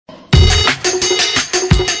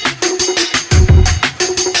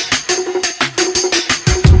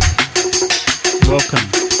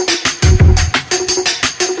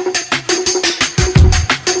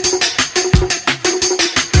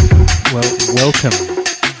welcome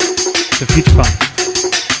to Future Funk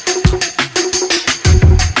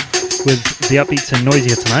with the Upbeats and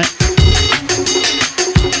Noisia tonight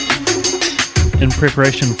in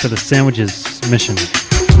preparation for the sandwiches mission.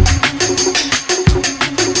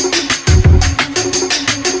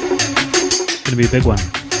 It's going to be a big one.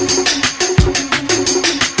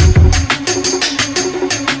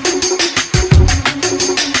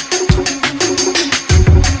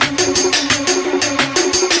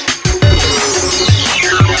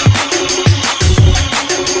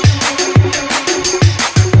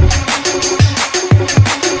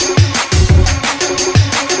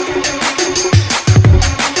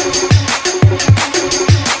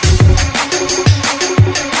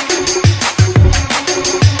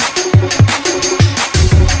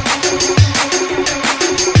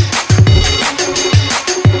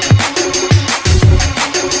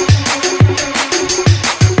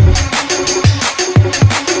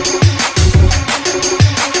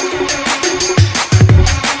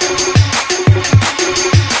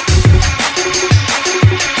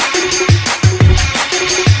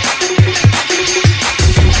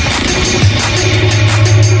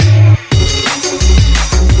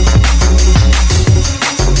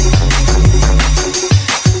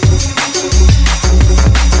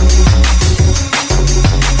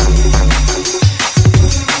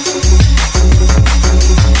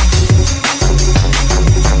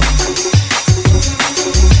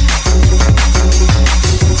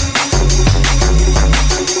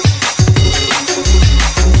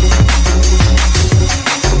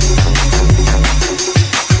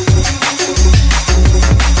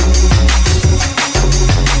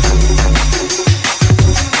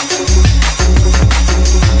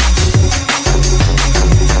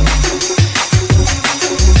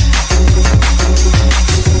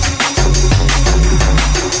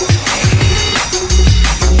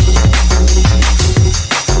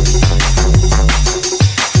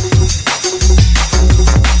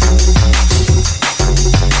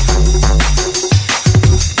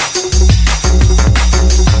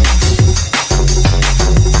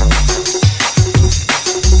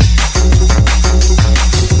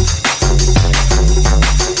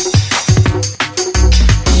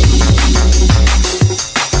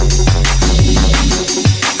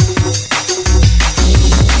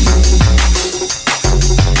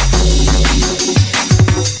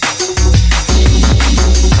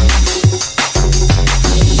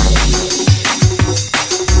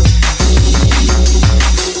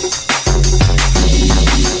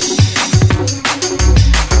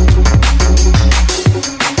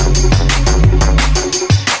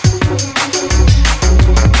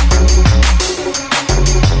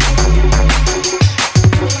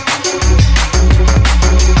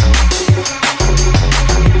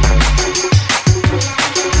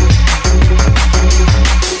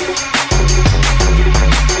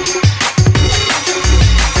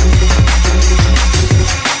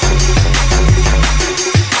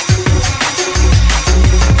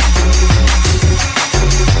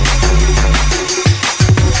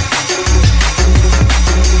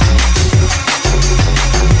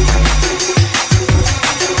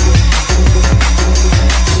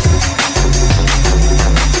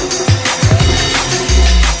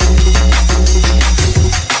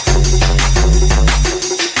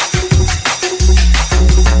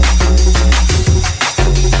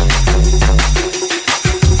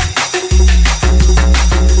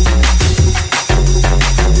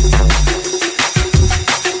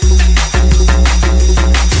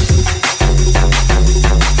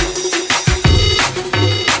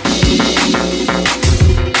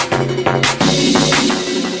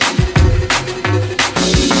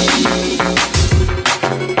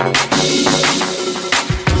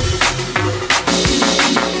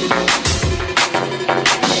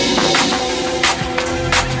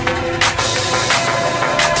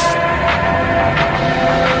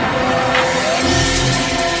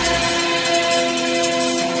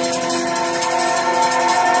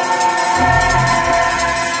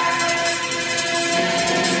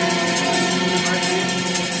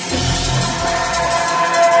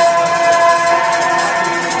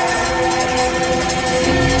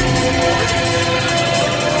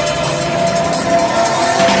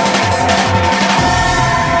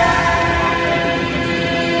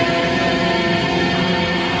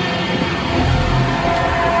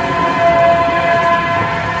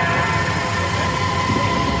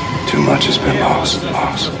 much has been lost.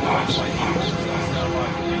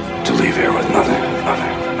 To leave here with nothing.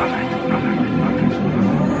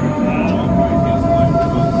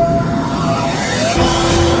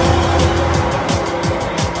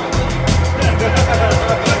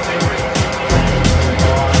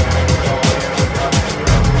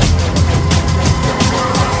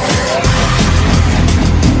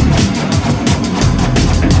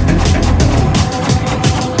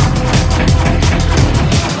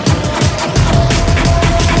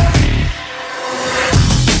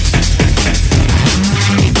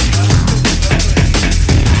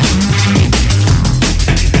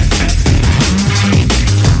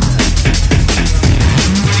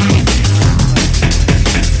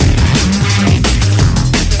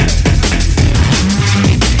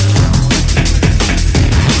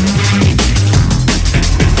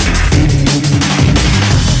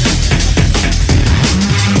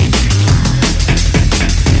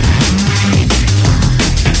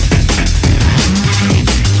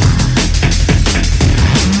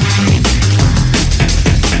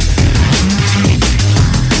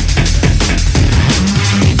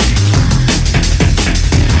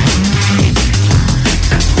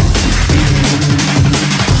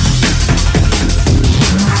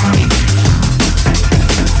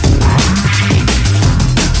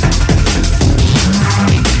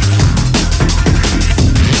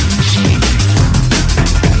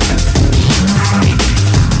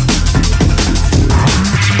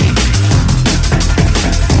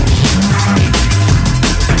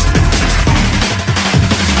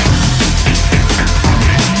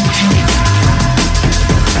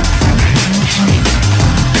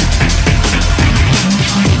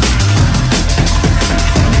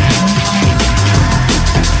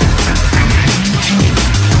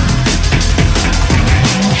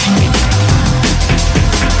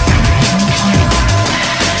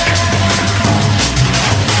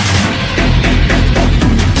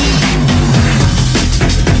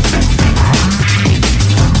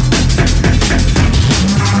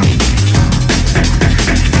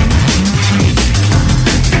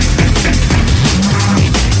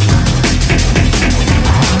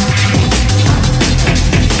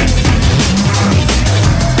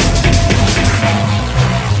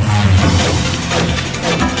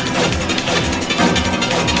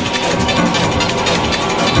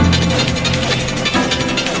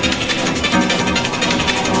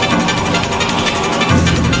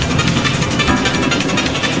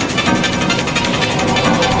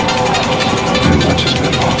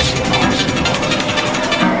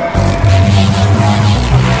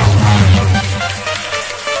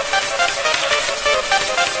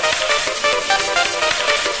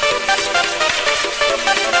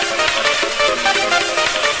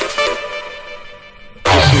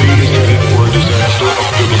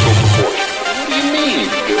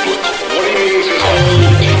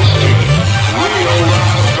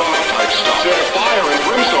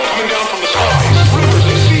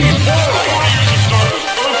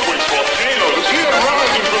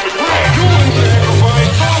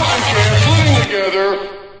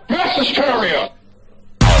 hysteria.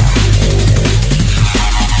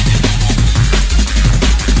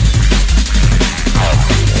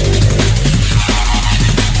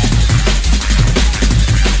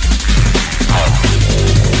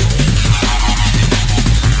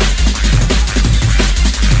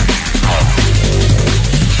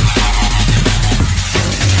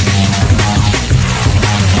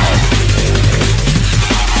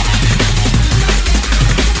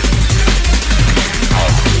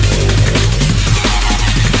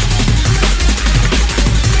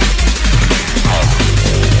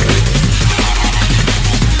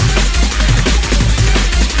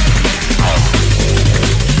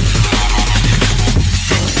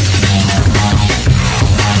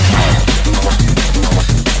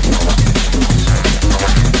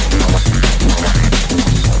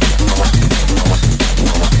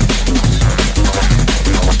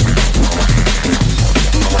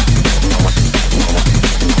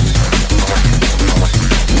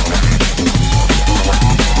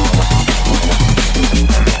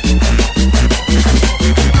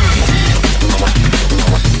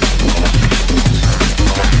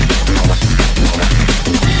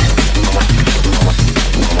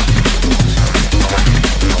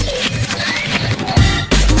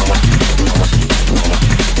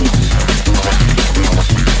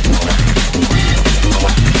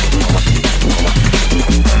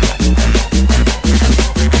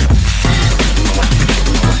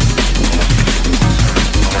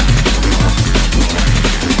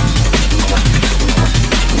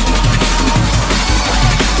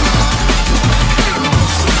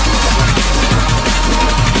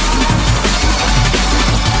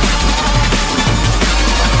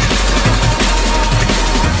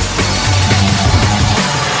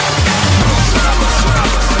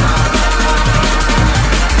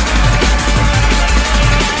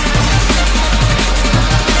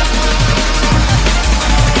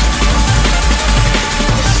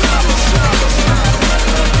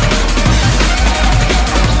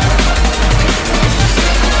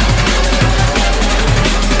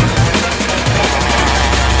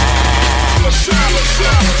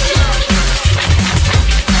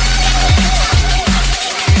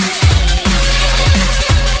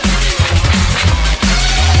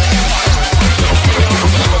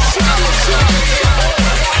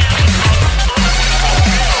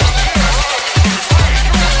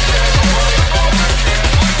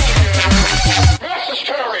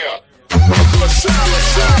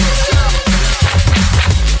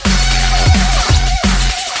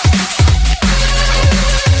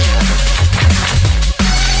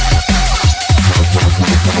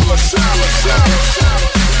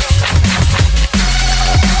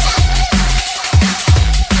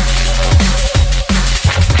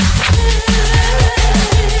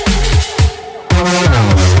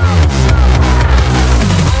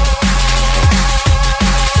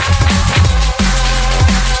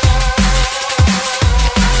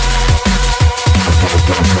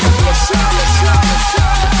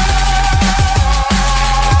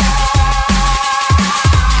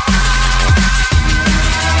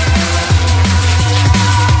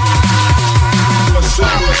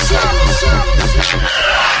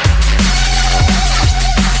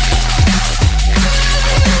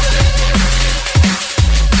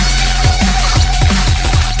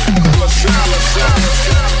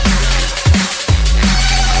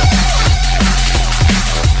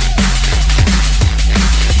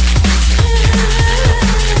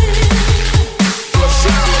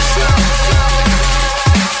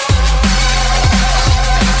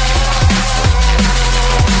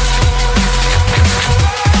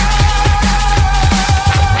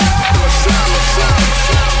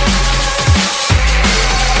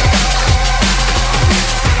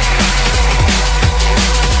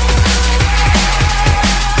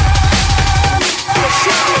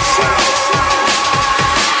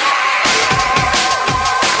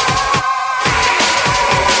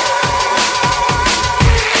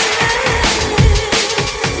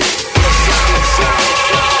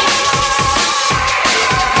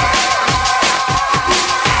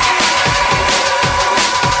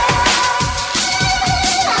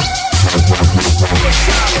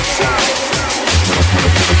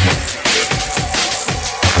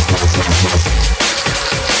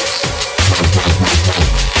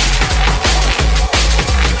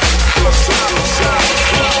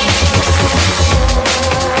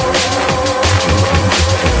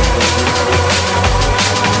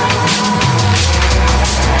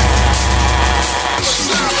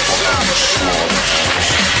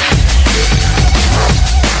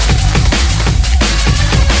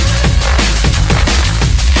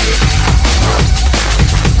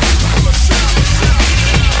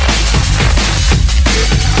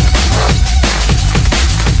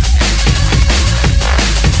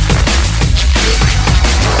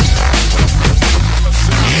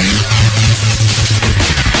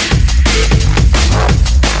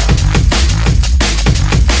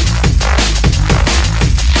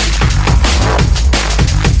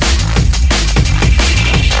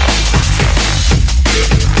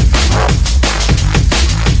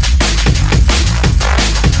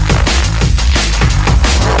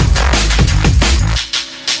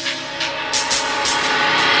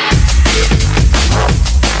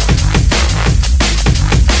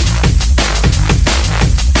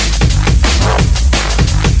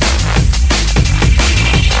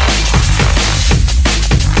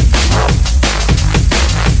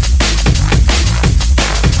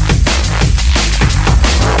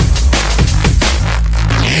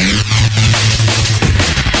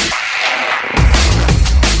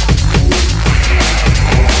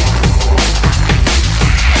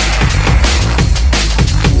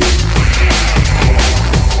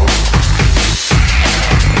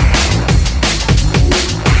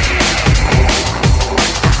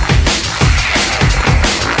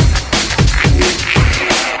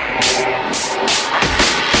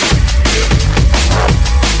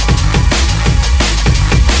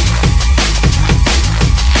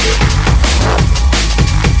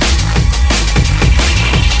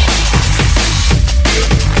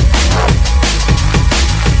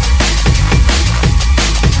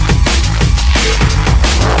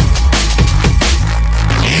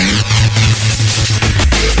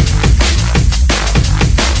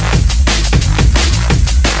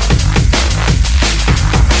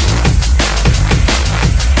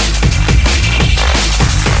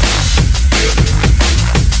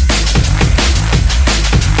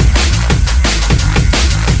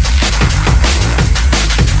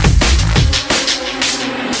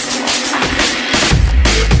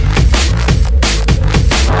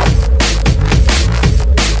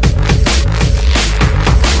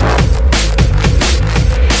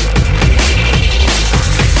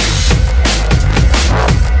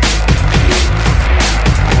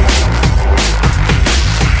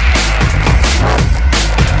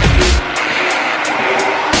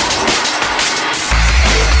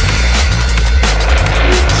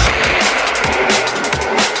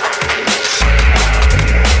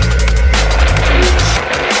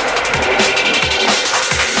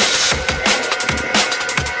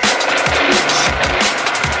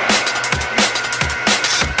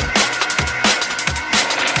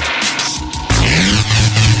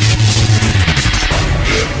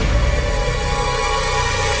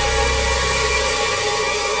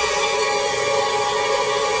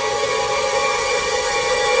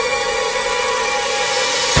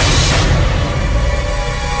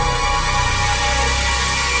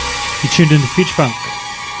 You tuned into Future Funk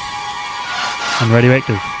on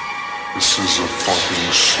Radioactive. This is a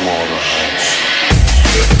fucking slaughterhouse.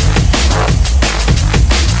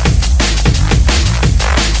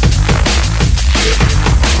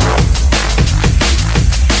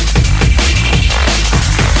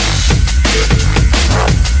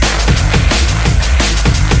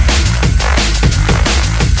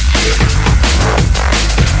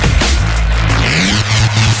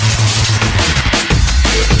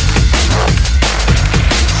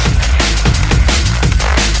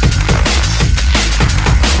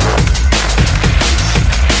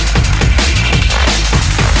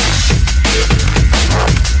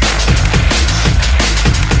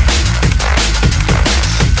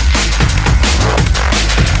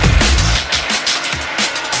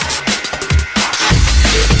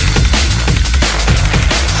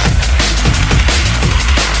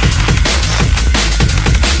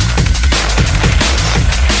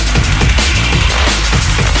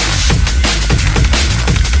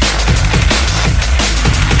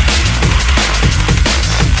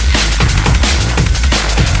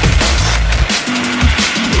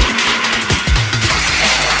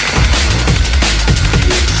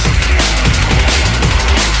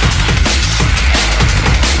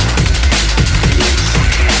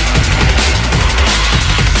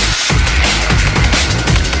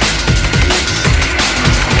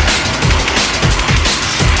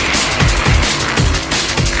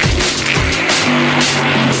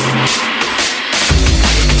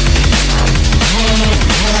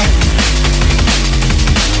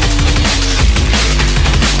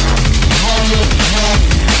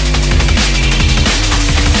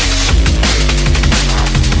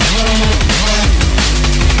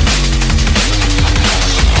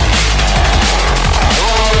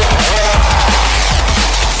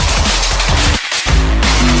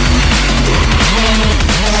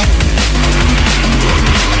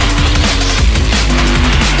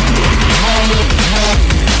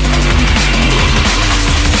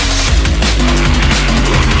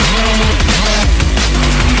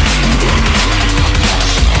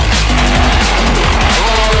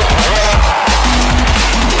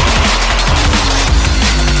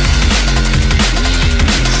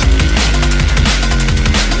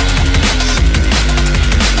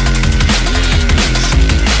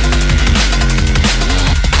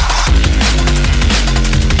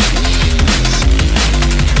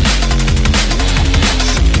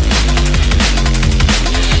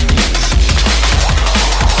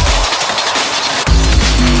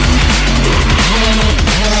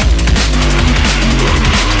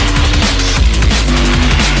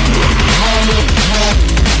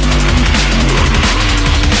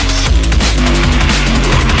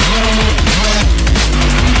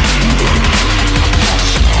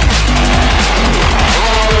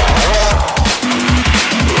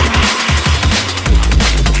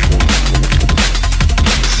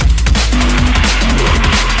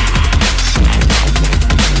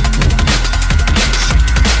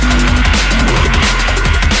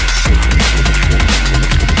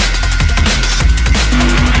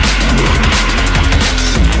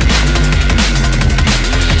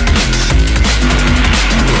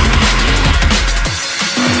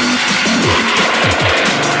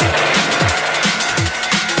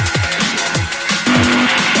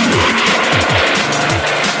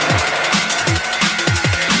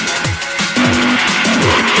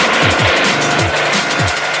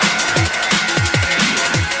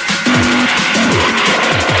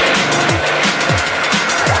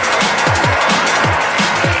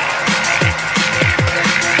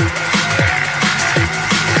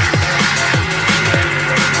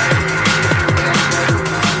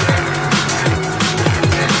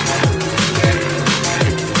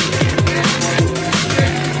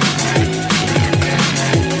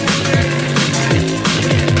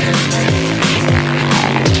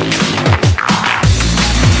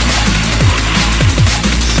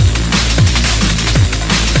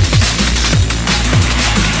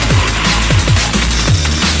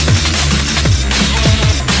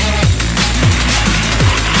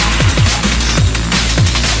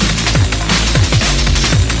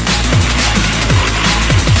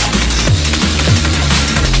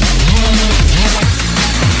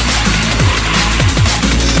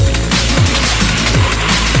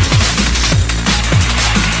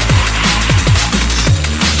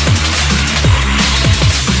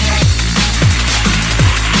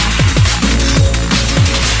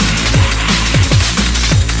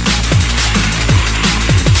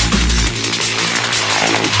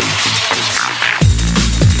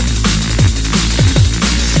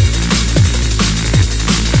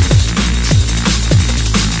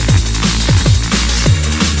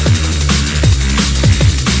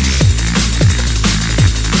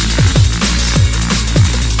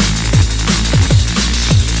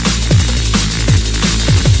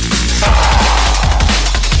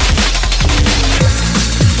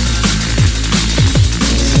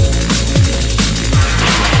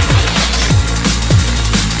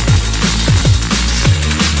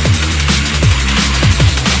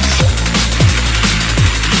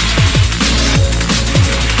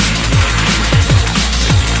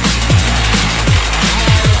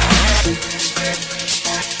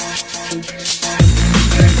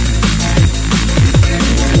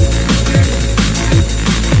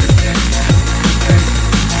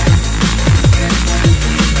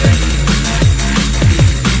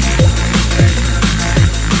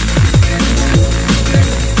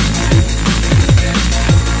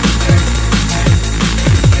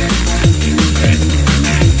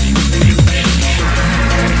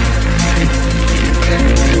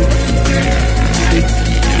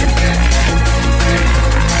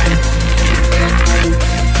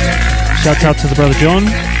 Shouts out to the brother John.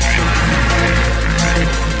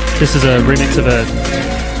 This is a remix of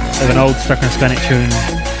an old Stakka and Skynet tune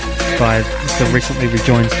by the recently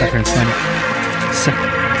rejoined Stakka and Skynet.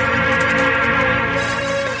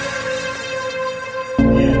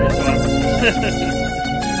 Yeah, that's one.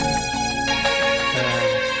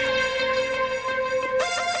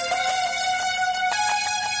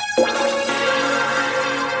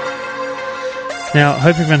 Now, I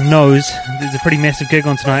hope everyone knows there's a pretty massive gig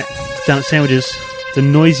on tonight down at Sandwiches. The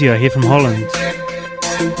Noisia here from Holland.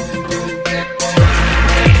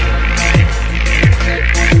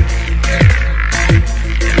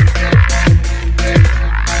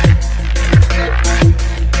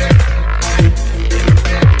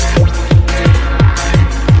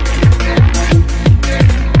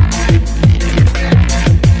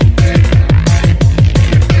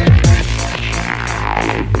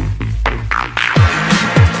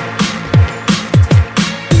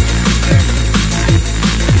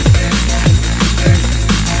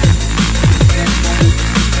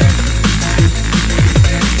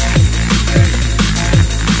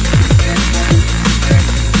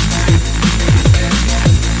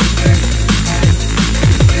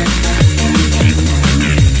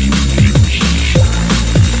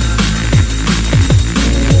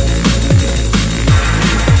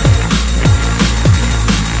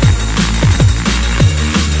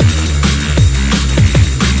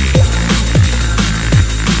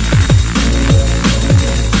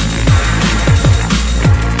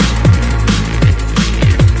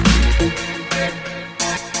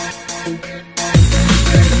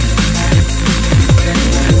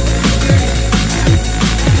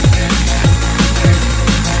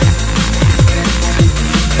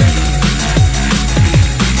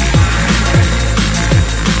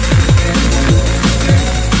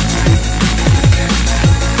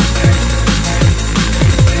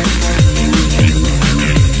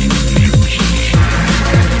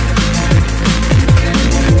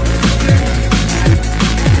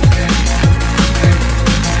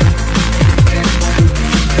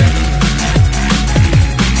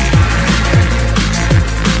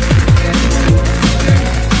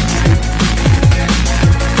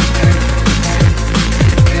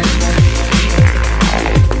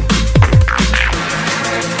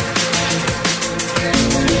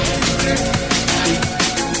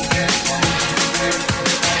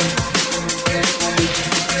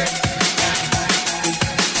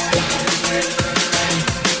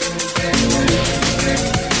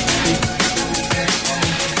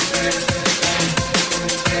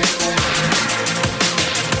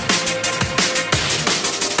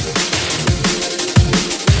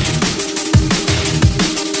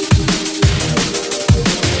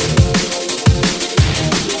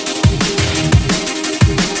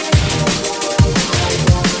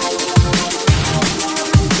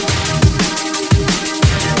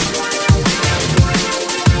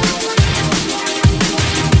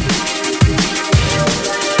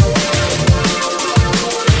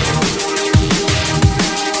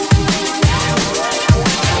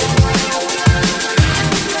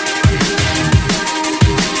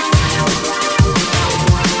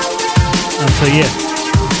 So yeah,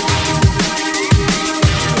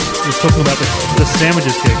 we're talking about the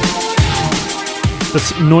Sandwiches gig.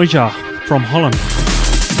 This Noisia from Holland.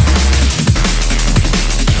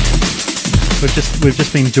 We've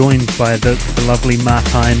just been joined by the lovely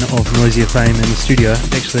Matjin of Noisia fame in the studio,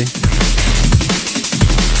 actually,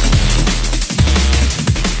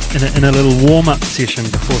 in a little warm-up session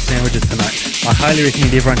before Sandwiches tonight. I highly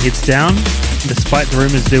recommend everyone heads down. Despite the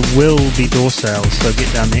rumours, there will be door sales, so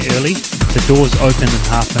get down there early. The doors open in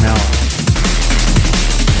half an hour.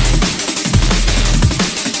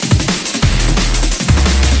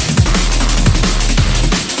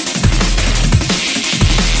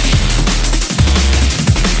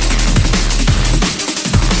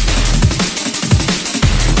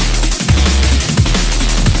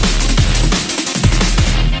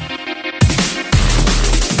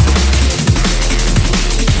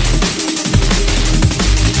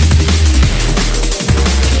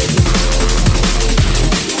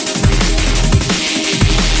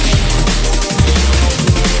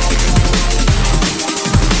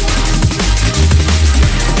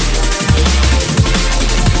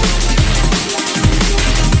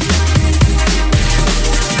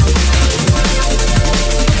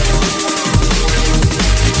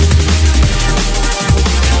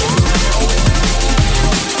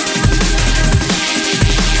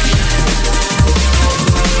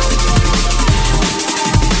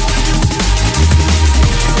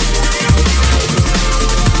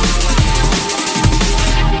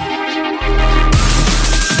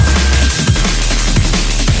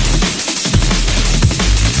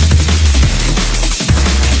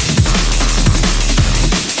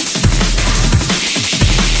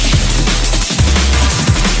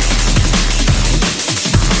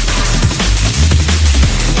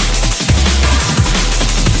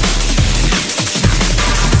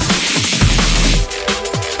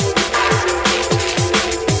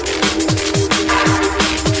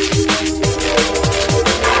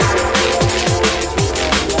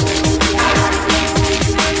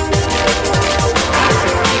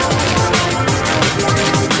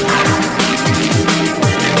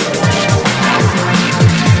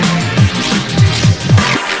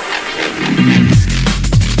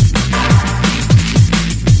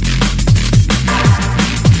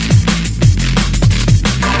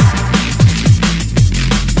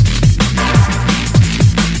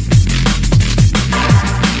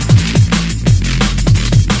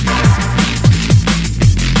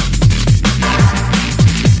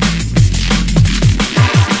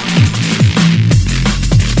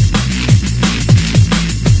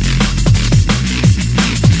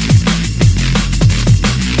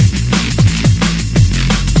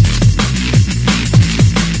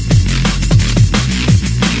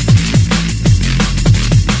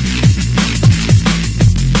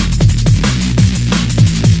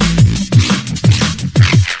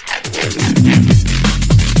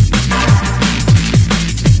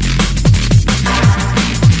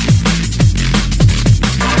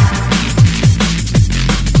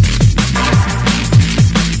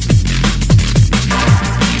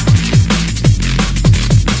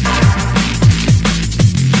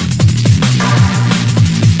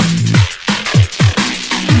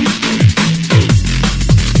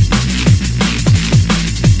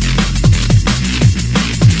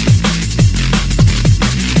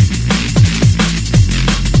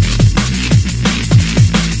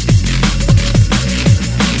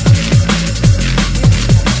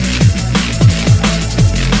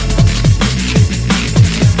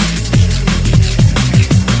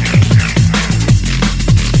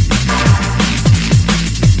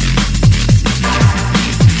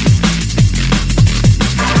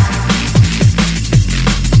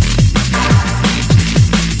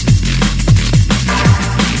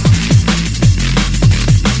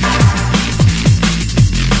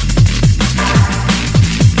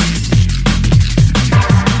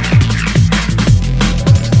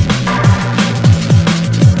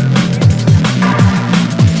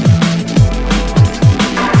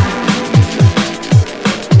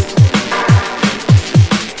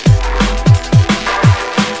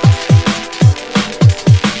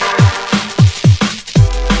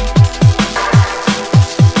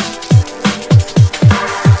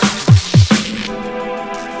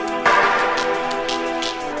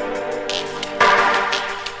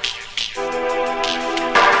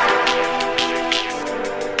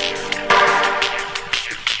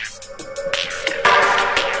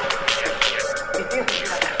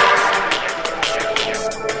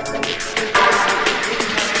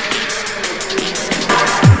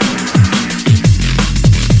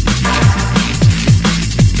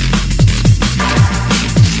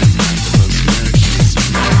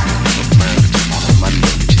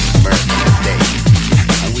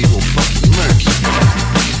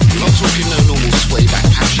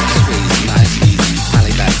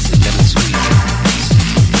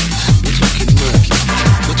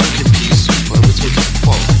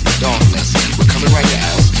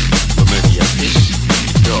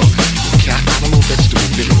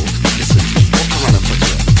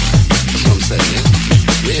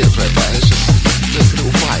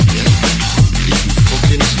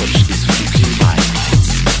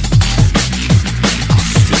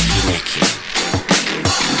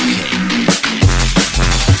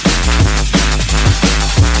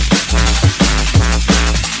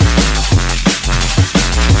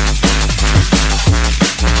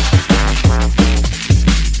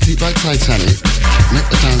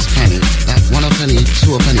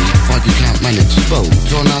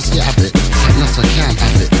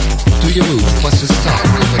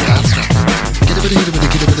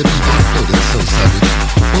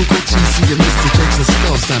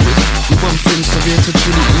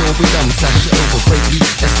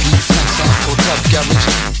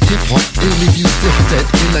 hip-hop, it'll leave you stiff dead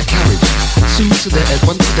in a carriage. Two to the head,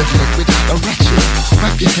 one to the leg without a ratchet.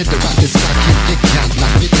 Wrap your head around this socket, you can't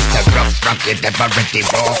knock it. It's the rough, rugged, ever ready,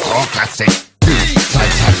 raw classic.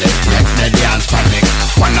 Titanic, make the dance panic.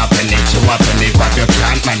 One up in it, two up in it, but you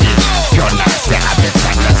can't manage. You're not the habit,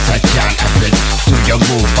 unless I can't have it. Do your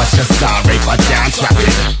move, but your story, but dance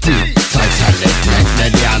rapid. Titanic, make the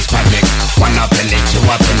dance panic. One up in it, two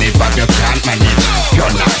up in it, but you can't manage.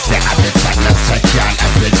 You're not the habit, unless I can't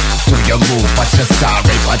have it. Do your move, but your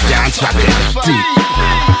story, but dance rapid.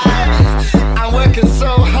 I'm working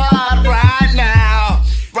so hard right now,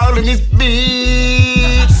 rolling these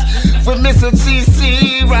beats with Mr.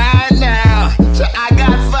 TC right now. So I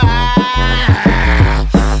got fire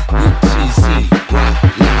with TC right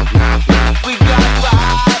now. We got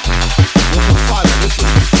fire with the fire. Listen.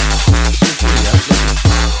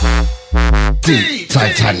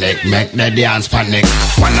 Titanic, make the dance panic.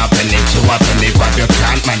 One up in it, two up in it, but you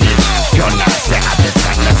can't manage. You're not the habit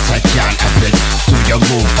unless I can't have it. Do your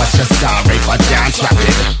move, but your story, but dance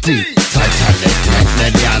rapid. Titanic, make the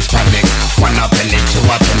dance panic. One up in it, two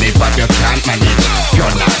up in it, but you can't manage.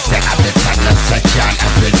 You're not the habit unless I can't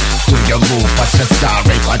have it. Do your move, but your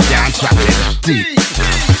story, but dance rapid.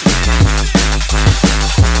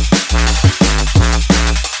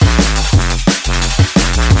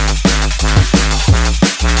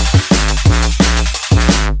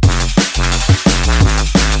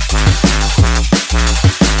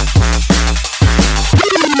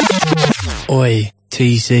 Oi,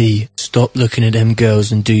 TC, stop looking at them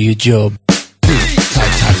girls and do your job.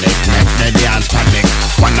 Titanic, make the dance panic.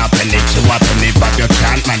 One up in it, two up in it, but you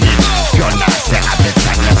can't manage. You're not the habit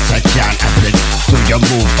unless I can't have it. Do your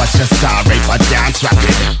move, but your story, but dance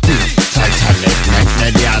rapid. Titanic, make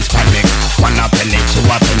the dance panic. One up in it, two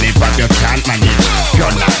up in it, but you can't manage.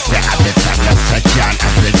 You're not the habit unless I can't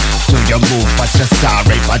have it. Do your move, but your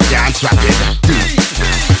story, but dance rapid.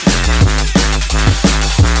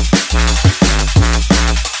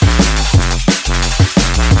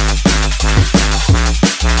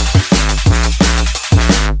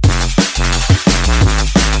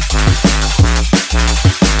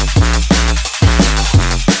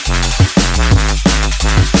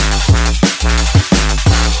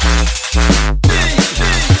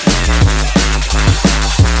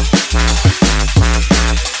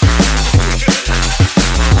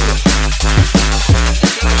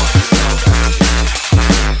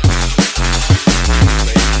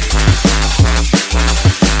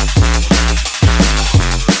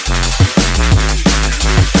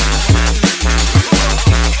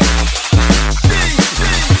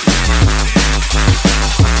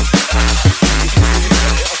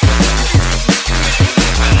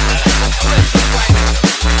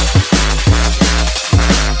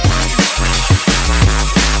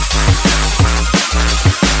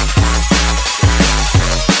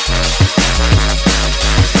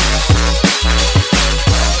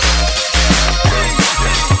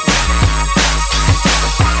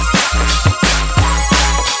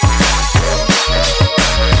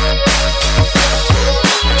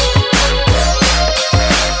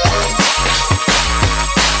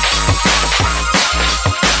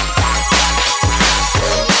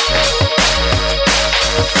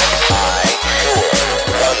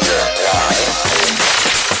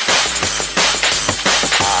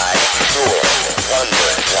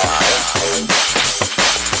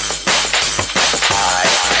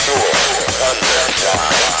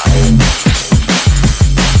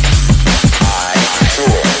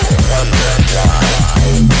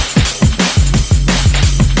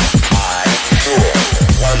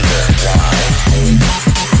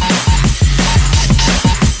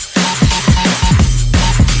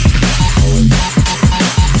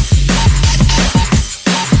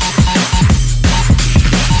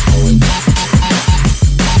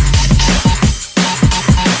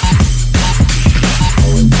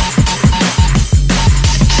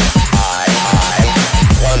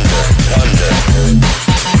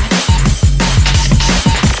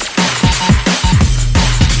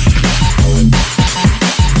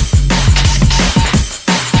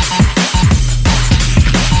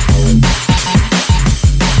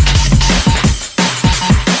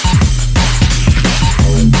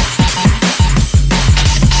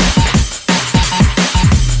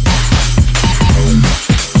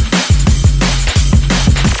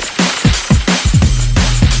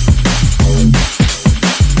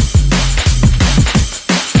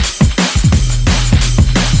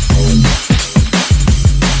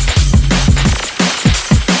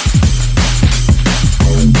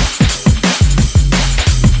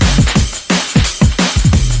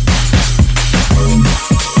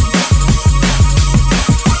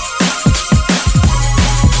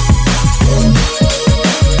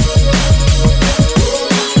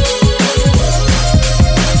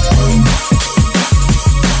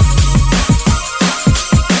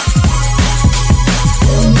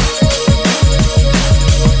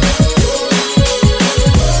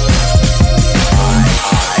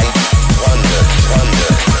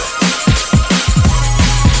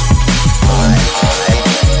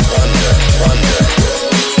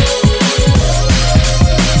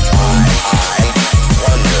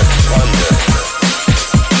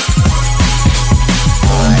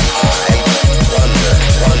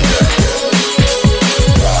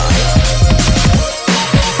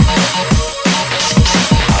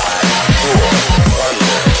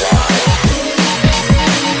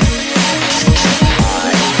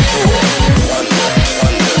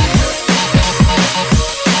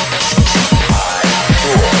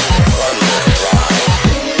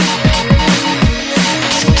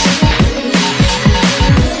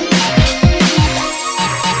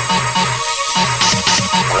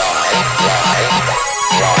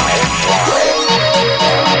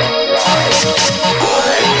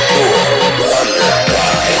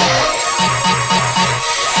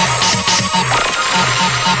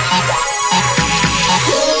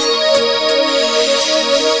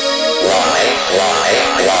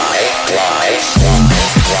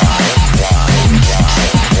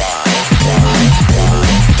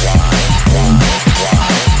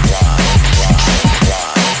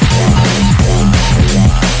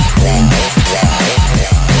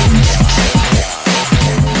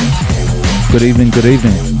 Good evening, good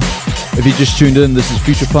evening. If you just tuned in, this is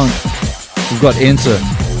Future Funk. We've got Answer,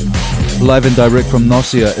 live and direct from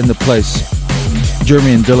Noisia in the place.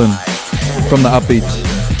 Jeremy and Dylan from the Upbeats,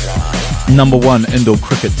 #1 indoor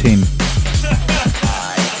cricket team.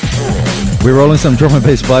 We're rolling some drum and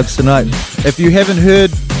bass vibes tonight. If you haven't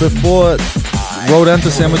heard before, roll down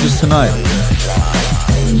to Sandwiches tonight.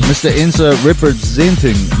 Mr. Answer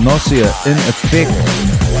representing Noisia in effect.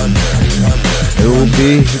 It will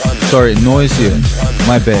be, sorry, Noisia.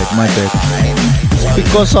 My bad. It's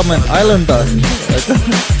because I'm an islander.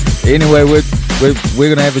 Anyway, we're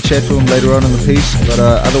gonna have a chat to him later on in the piece. But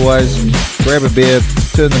otherwise, grab a beer,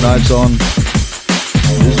 turn the nights on.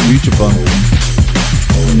 This is Future Funk.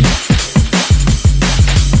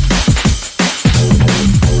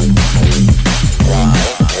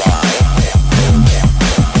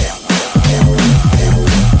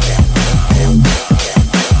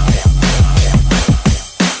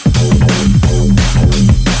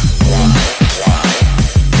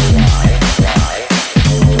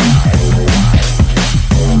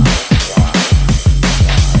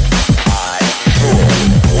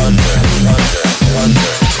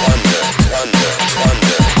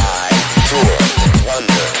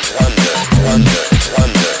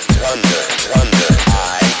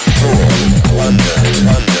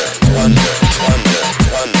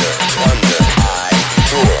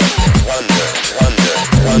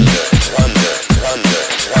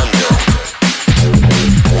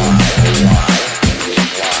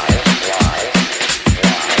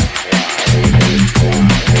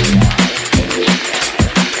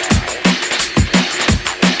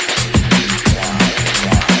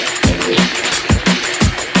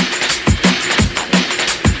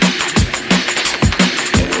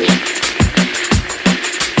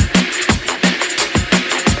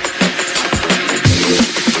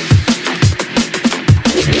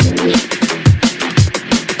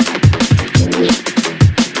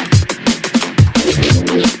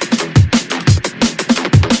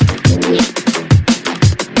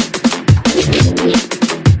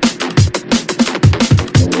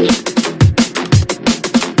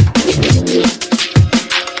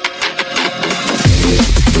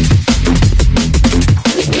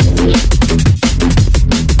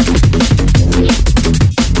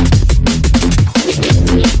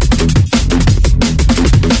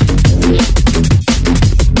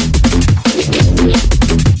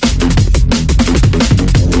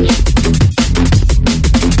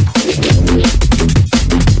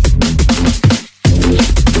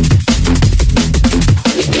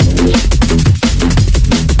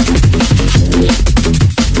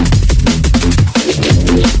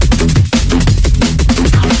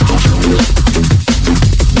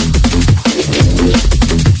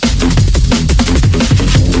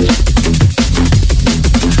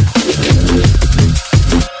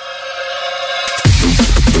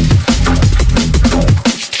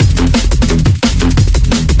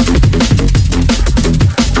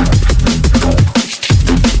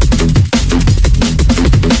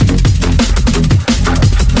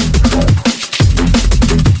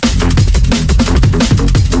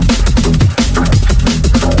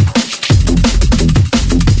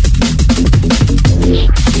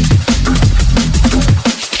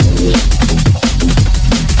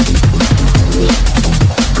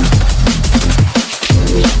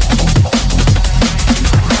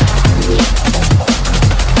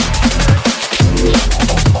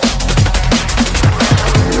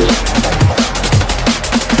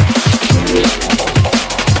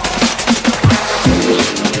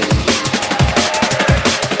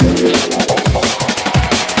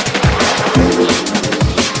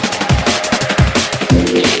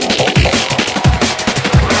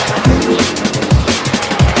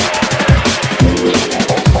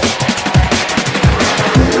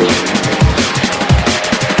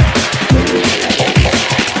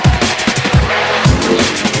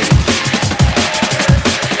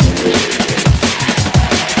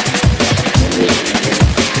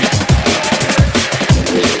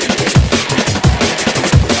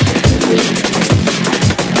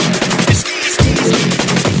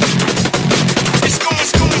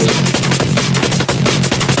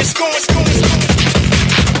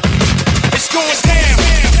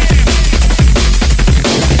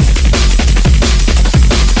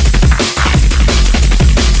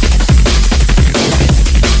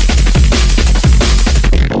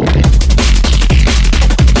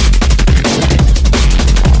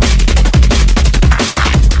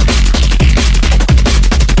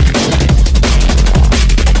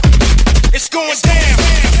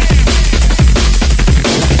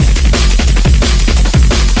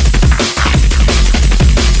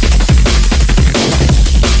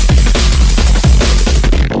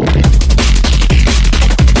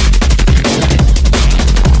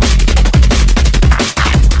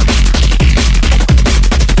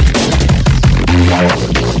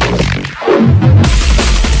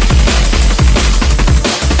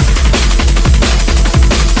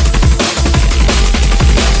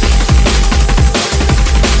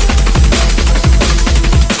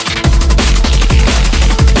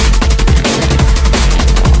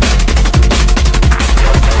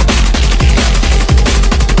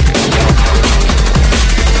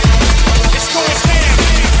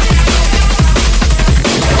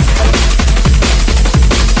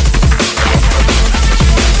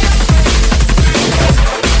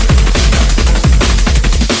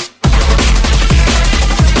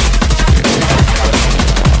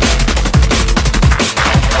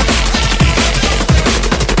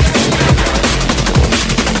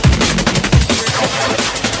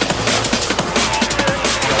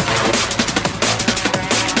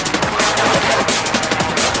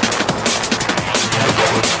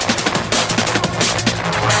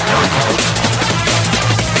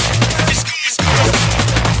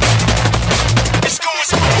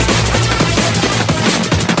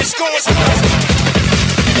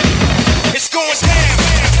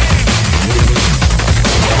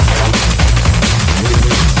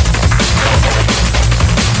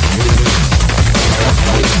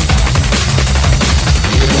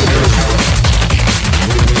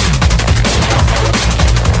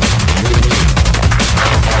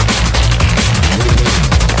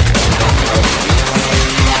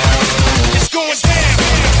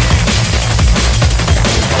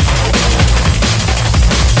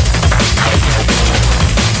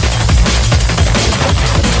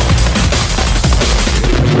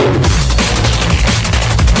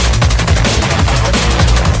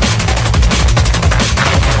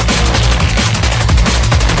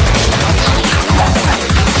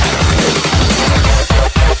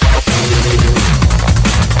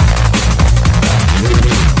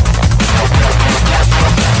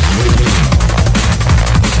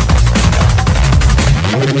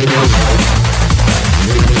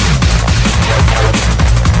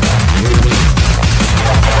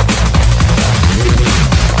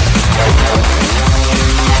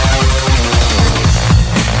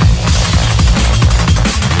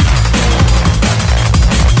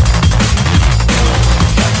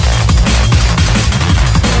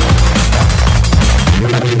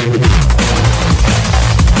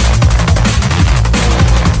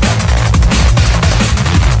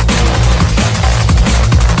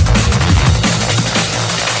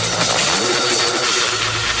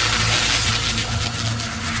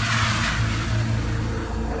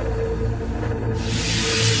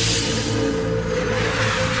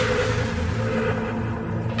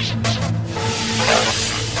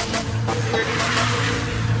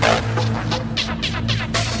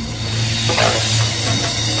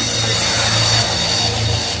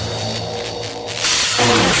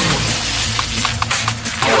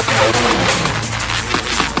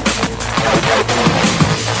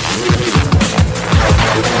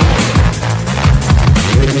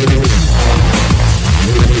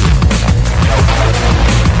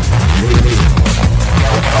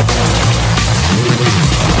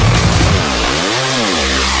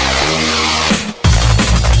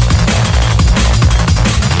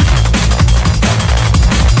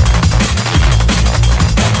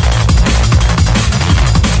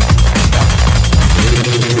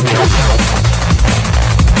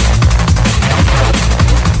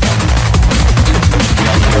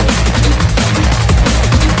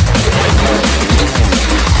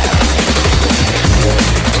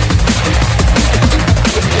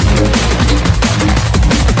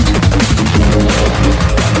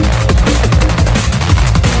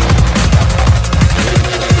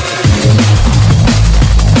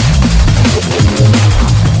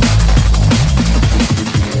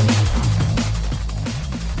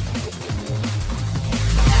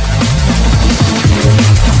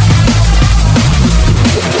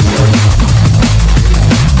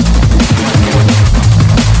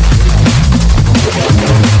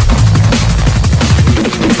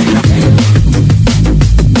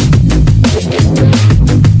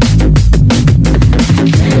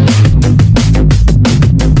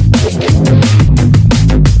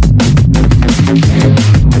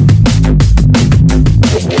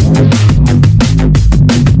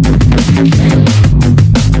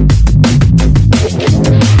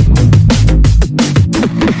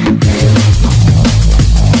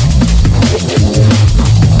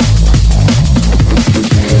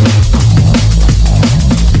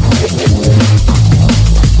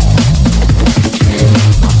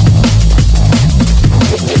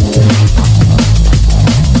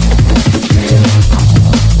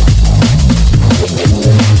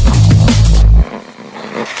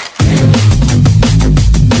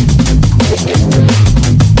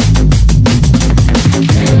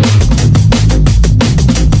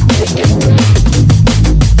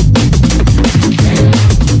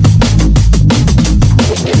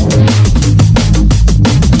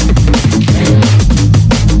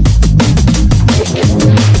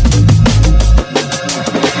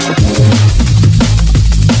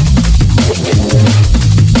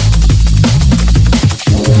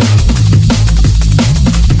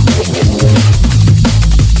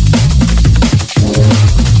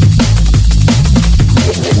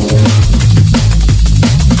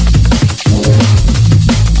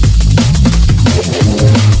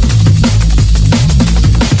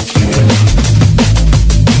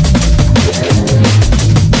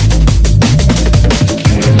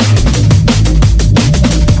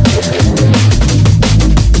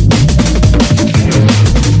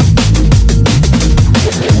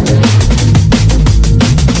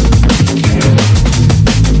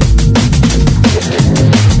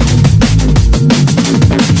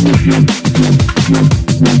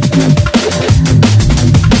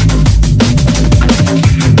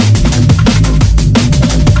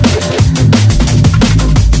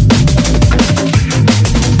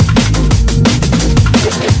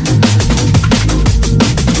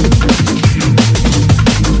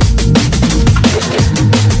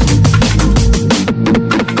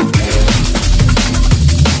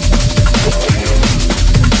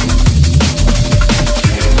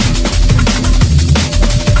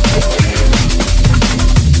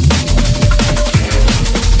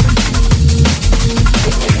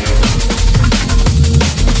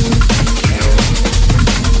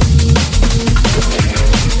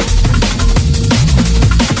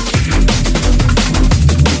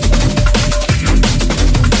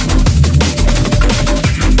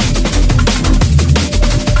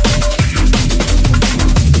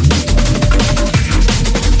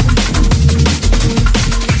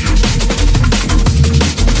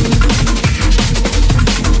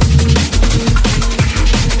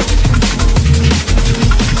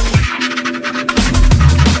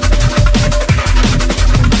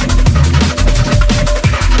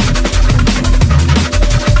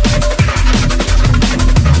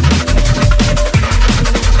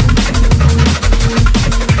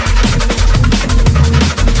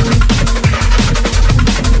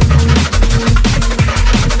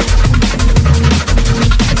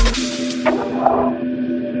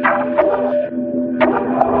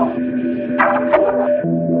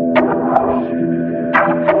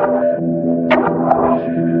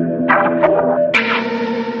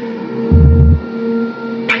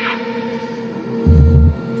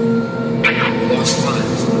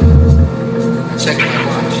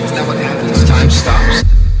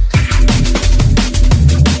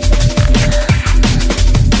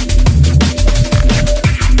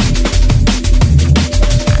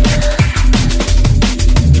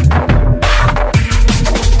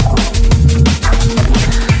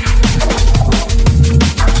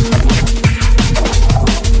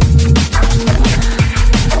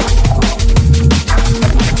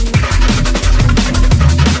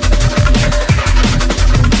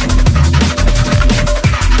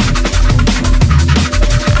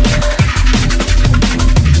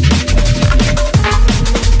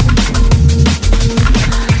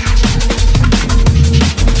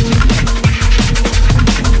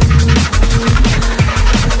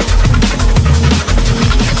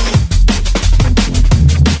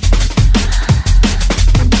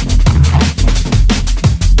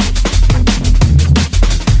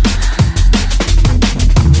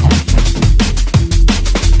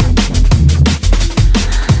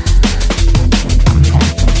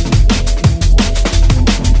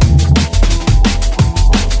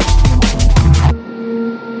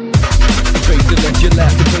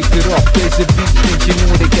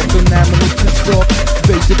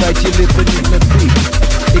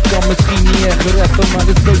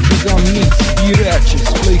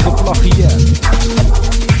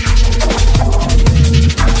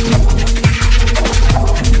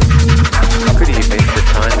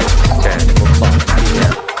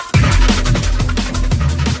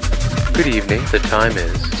 The time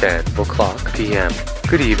is 10 o'clock p.m.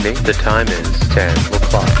 Good evening, the time is 10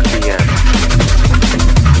 o'clock p.m.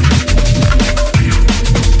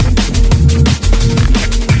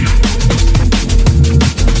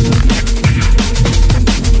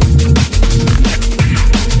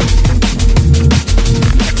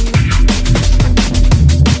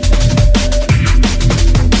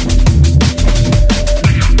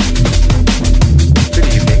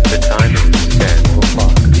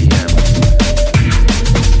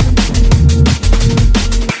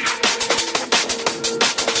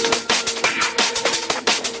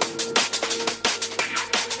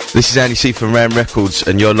 This is Andy C from Ram Records,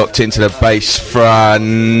 and you're locked into the Bass Frontiers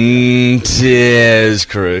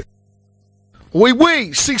crew. Oui,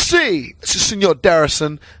 CC. This is Senor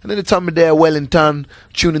Darrison, and anytime of day, Wellington,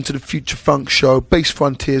 tune into the Future Funk Show, Bass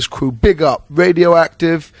Frontiers crew, big up,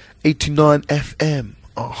 Radioactive, 89 FM.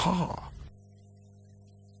 Aha.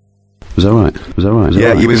 Was that right?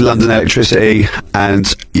 Yeah, you was London Electricity,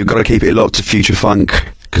 and you've got to keep it locked to Future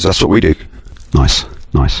Funk, because that's what we do. Nice.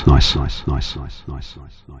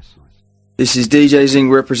 This is DJ Zing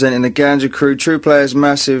representing the Ganja crew, True Players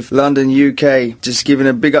Massive, London, UK. Just giving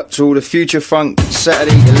a big up to all the Future Funk,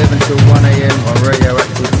 Saturday 11 till 1am on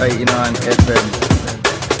Radioactive 89 FM.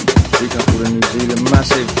 Big up all the New Zealand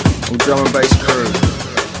Massive, all drum and bass crew.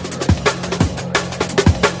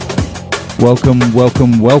 Welcome.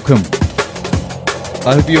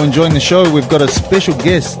 I hope you're enjoying the show. We've got a special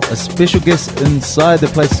guest inside the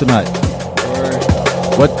place tonight.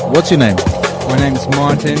 What's your name? My name's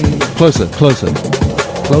Martin. Closer.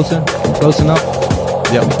 closer? Close enough?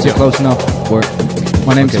 Yeah. Too close enough. Work.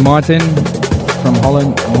 My name's Martin from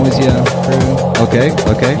Holland, Noisia crew. Okay.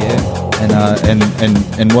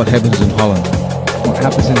 Yeah. And what happens in Holland? What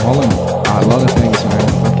happens in Holland? A lot of things, man.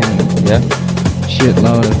 Fucking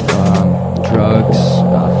shitload of drugs,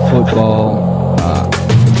 football,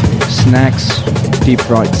 snacks, deep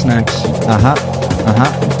fried snacks.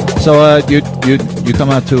 So you come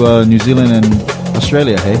out to New Zealand and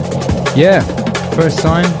Australia, hey? Yeah, first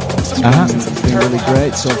time. It's been really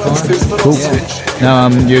great so far. Cool. Yeah. Now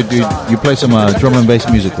you play some drum and bass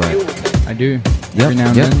music, right? I do. Every now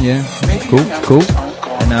and then, yeah. Cool.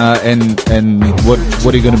 And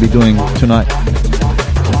what are you going to be doing tonight?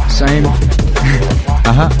 Same.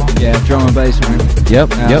 Yeah, drum and bass, man. Yep.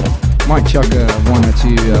 Might chuck one or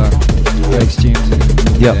two breaks tunes in.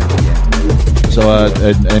 Yep. So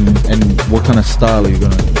and what kind of style are you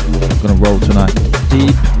gonna roll tonight?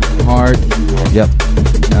 Deep, hard. Yep.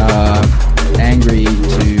 Angry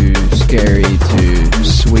to scary to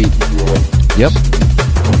sweet. Yep.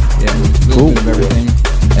 Yeah. A little bit of everything.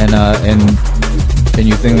 And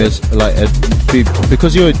you think there's like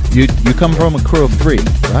because you come from a crew of 3,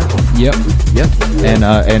 right? Yep. And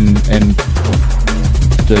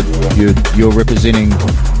you're representing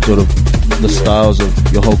sort of the styles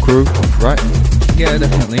of your whole crew, right? Yeah,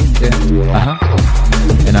 definitely. Yeah.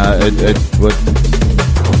 And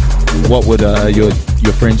what would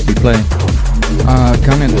your friends be playing?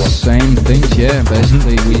 Kind of the same things, yeah.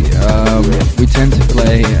 Basically, we tend to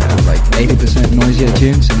play like 80% Noisia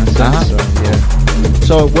tunes in a sense. So yeah.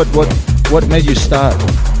 So what made you start?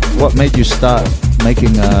 What made you start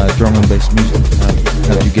making drum and bass music?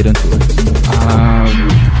 How did you get into it?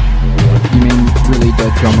 You mean really the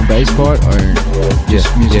drum and bass part, or just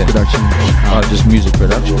music production? Just music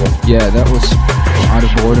production. Yeah, that was out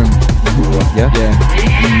of boredom. Yeah.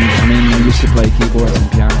 I mean, I used to play keyboards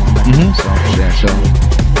and piano and that kind of stuff. Yeah, so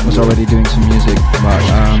I was already doing some music, but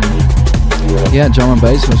yeah, drum and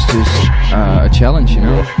bass was just a challenge, you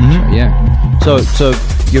know. So, yeah. So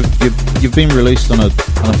you've been released on a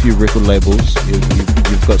few record labels.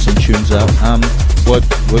 You've got some tunes out. What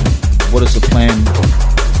is the plan?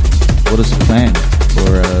 What is the plan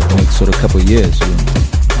for the next sort of couple of years?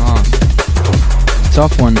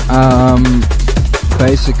 Tough one.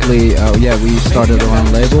 Basically, we started our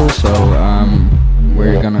own label, so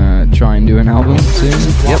we're gonna try and do an album soon.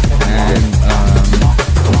 Yep. And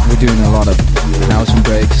we're doing a lot of house and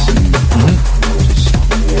breaks and just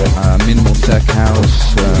minimal tech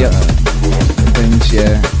house things.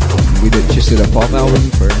 Yeah. We just did a pop album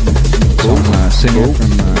for some singer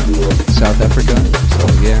from South Africa. So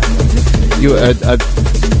yeah, you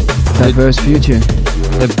diverse future.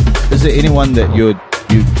 Is there anyone that you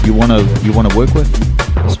wanna work with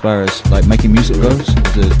as far as like making music goes?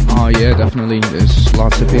 Oh yeah, definitely. There's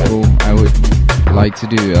lots of people I would like to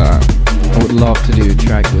do. I would love to do a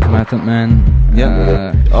track with Method Man.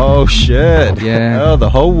 Yeah. Oh shit. Yeah. Oh, the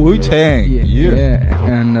whole Wu-Tang. Yeah.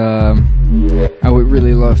 And I would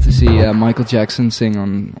really love to see Michael Jackson sing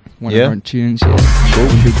on one of our tunes. Yeah. Cool.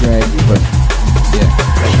 Would be great. But yeah,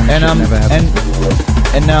 that kind of shit never happened.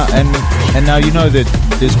 And now you know that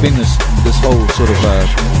there's been this whole sort of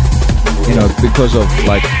because of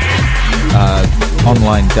like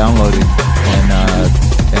online downloading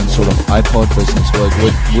and sort of iPod business.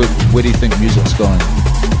 Where do you think music's going?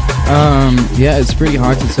 Yeah, it's pretty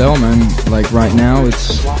hard to tell, man. Like right now,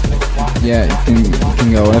 it's it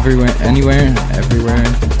can go everywhere, anywhere, everywhere.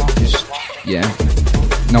 Just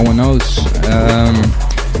no one knows.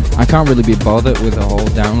 I can't really be bothered with the whole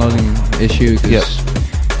downloading issue because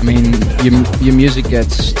I mean, your music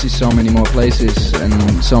gets to so many more places, and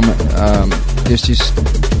there's just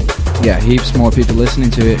heaps more people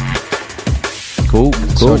listening to it. Cool.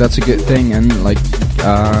 So that's a good thing, and like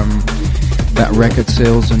that record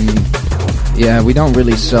sales, and we don't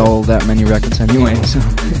really sell that many records anyway. So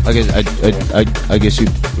I guess you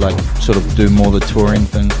like sort of do more the touring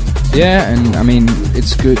thing. Yeah, and I mean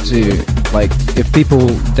it's good to like if people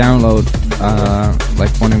download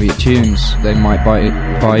like one of your tunes, they might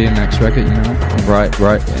buy your next record, you know.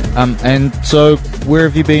 Right. And so where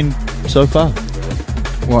have you been so far?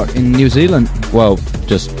 What, in New Zealand? Well,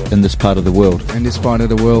 just in this part of the world. In this part of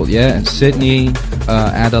the world, yeah. Sydney,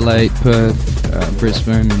 Adelaide, Perth,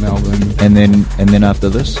 Brisbane, Melbourne. And then after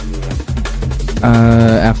this?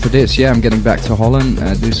 After this, I'm getting back to Holland,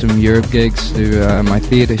 do some Europe gigs, do my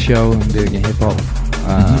theatre show. I'm doing a hip-hop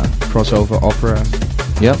crossover opera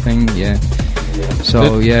thing,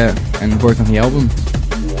 So, and work on the album.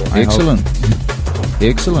 Excellent.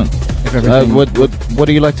 Excellent. If what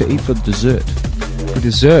do you like to eat for dessert? For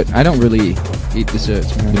dessert, I don't really eat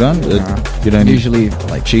desserts, man. You don't? You don't usually eat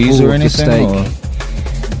like cheese or anything? Steak. Or?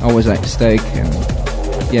 I always like steak, and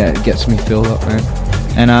yeah, it gets me filled up, man.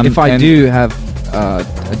 And if I do have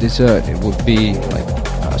a dessert, it would be like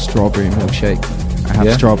a strawberry milkshake. I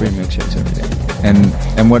have strawberry milkshakes every day.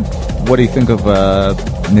 And what do you think of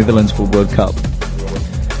Netherlands for World Cup?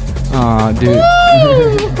 Dude.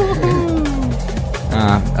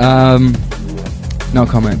 No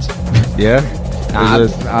comments. Yeah?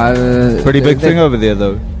 Pretty big thing over there,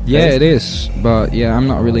 though. Yeah, it is. But yeah, I'm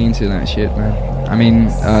not really into that shit, man. I mean,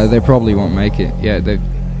 they probably won't make it. Yeah, they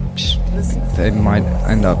might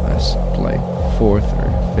end up as like 4th or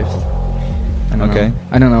 5th. I don't know.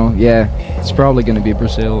 I don't know. Yeah, it's probably going to be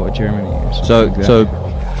Brazil or Germany or something like that.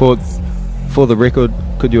 So for the record,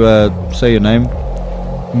 could you say your name?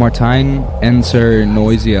 Martijn Enser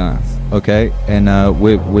Noisia. Okay, and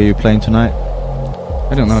where are you playing tonight?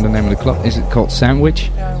 I don't know the name of the club. Is it called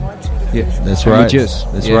Sandwich? Yeah, that's right.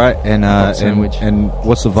 That's right. And and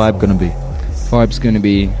what's the vibe gonna be? Vibe's gonna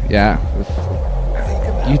be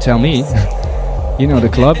you tell me. You know the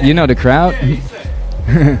club. You know the crowd.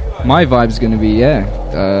 My vibe's gonna be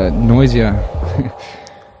Noisia.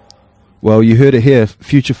 Well, you heard it here.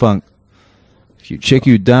 Future Funk. Check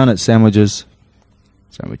you down at Sandwiches.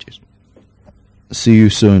 See you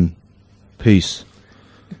soon. Peace.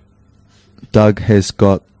 Doug has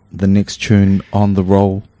got the next tune on the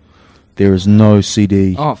roll. There is no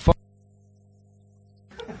CD. Oh, fuck.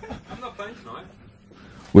 I'm not playing tonight.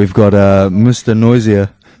 We've got Mr.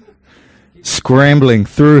 Noisia scrambling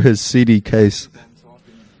through his CD case.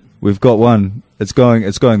 We've got one. It's going.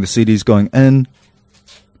 The CD's going in.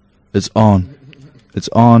 It's on. It's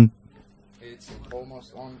on. It's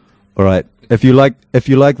almost on. All right. If you like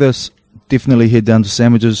this, definitely head down to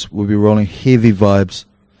Sandwiches. We'll be rolling heavy vibes.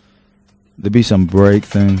 There'll be some break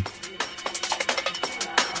thing.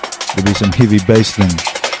 There'll be some heavy bass thing.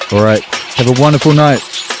 All right. Have a wonderful night.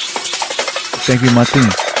 Thank you, Martin.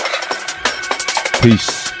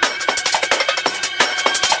 Peace.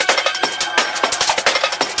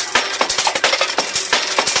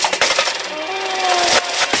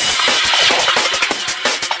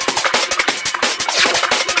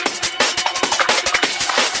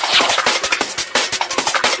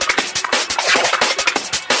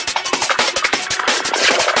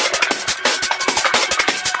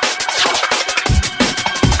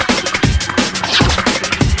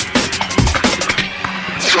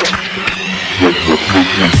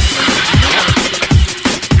 The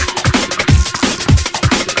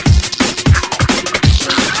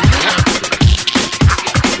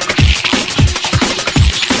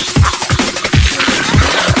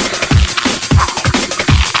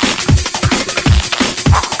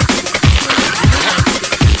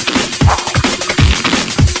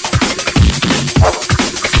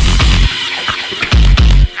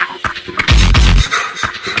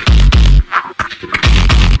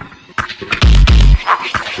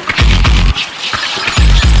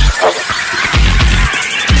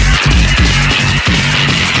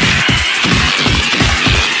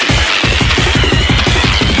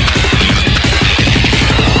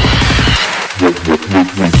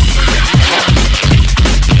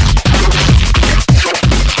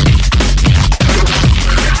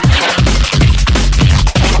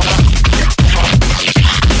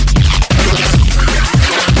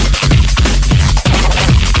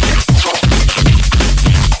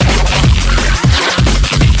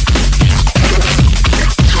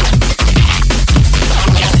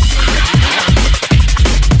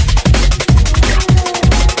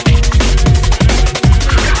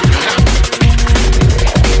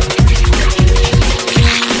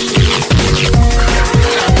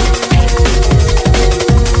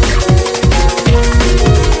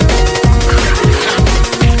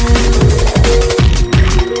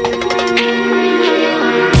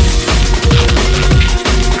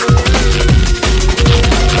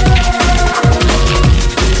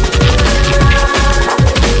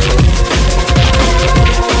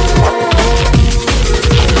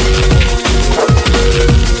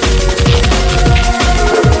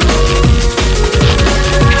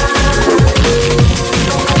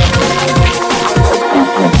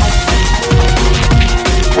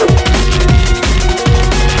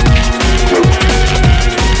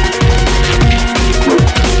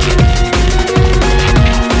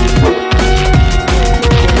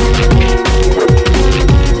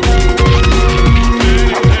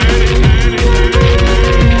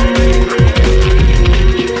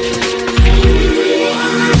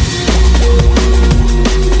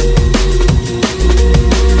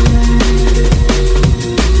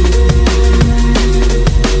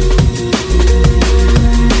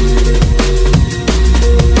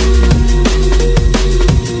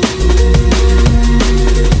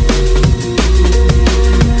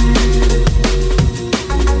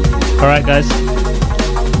Alright guys,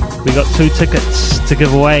 we got 2 tickets to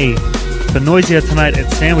give away for Noisia tonight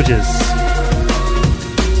at Sandwiches.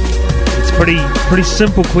 It's pretty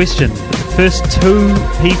simple question. The first 2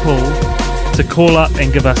 people to call up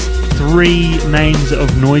and give us 3 names of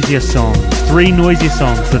Noisia songs. 3 Noisia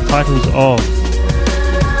songs, the titles of.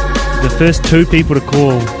 The first 2 people to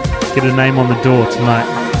call get a name on the door tonight.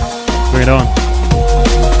 Bring it on.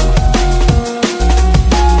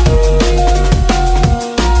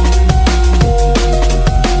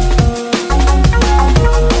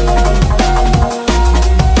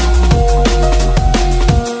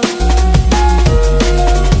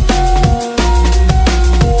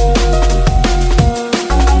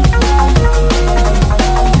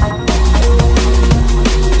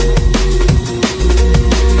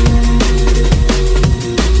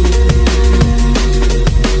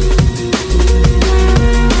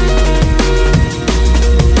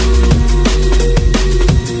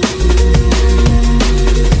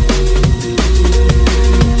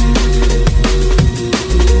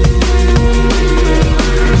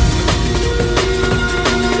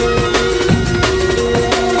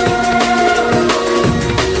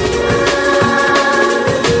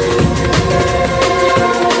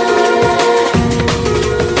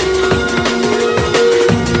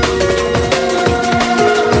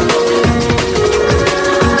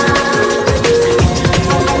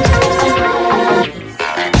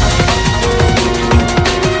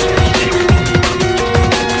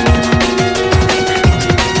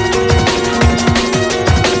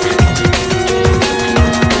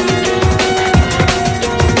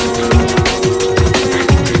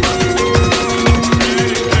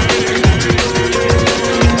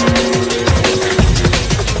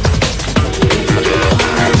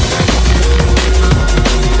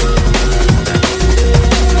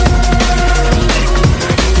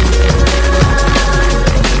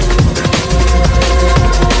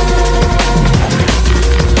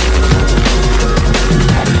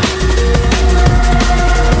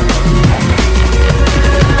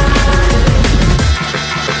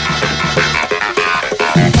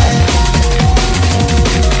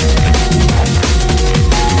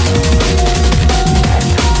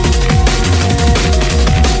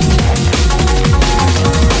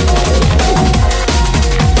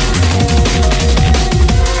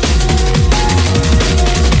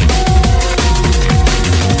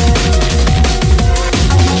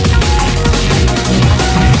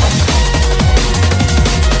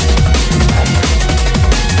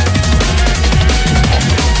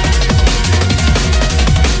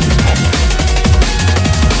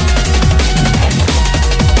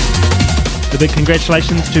 Big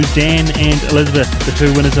congratulations to Dan and Elizabeth, the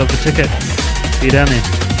 2 winners of the tickets. See you down there.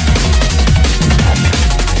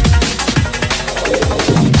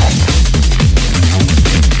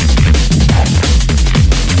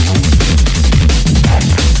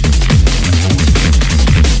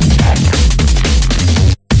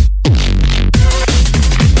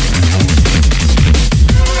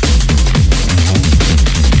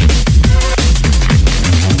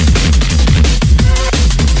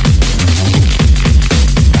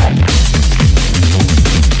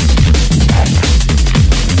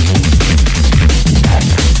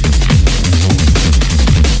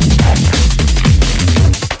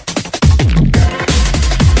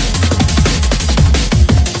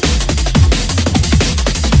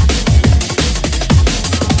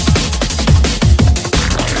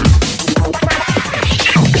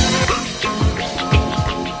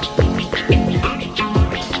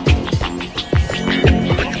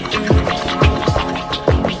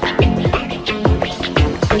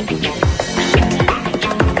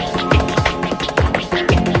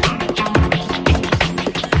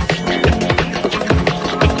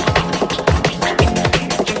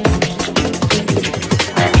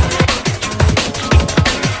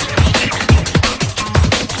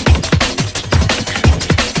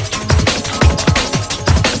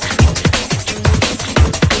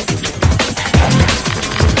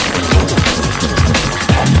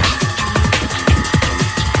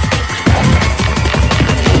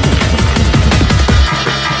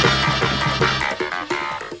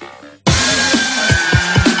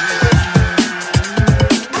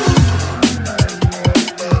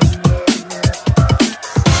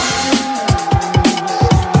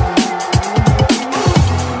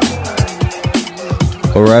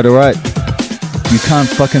 Alright. You can't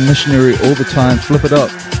fucking missionary all the time. Flip it up.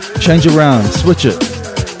 Change around. Switch it.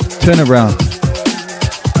 Turn around.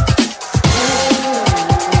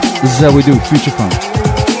 This is how we do future funk.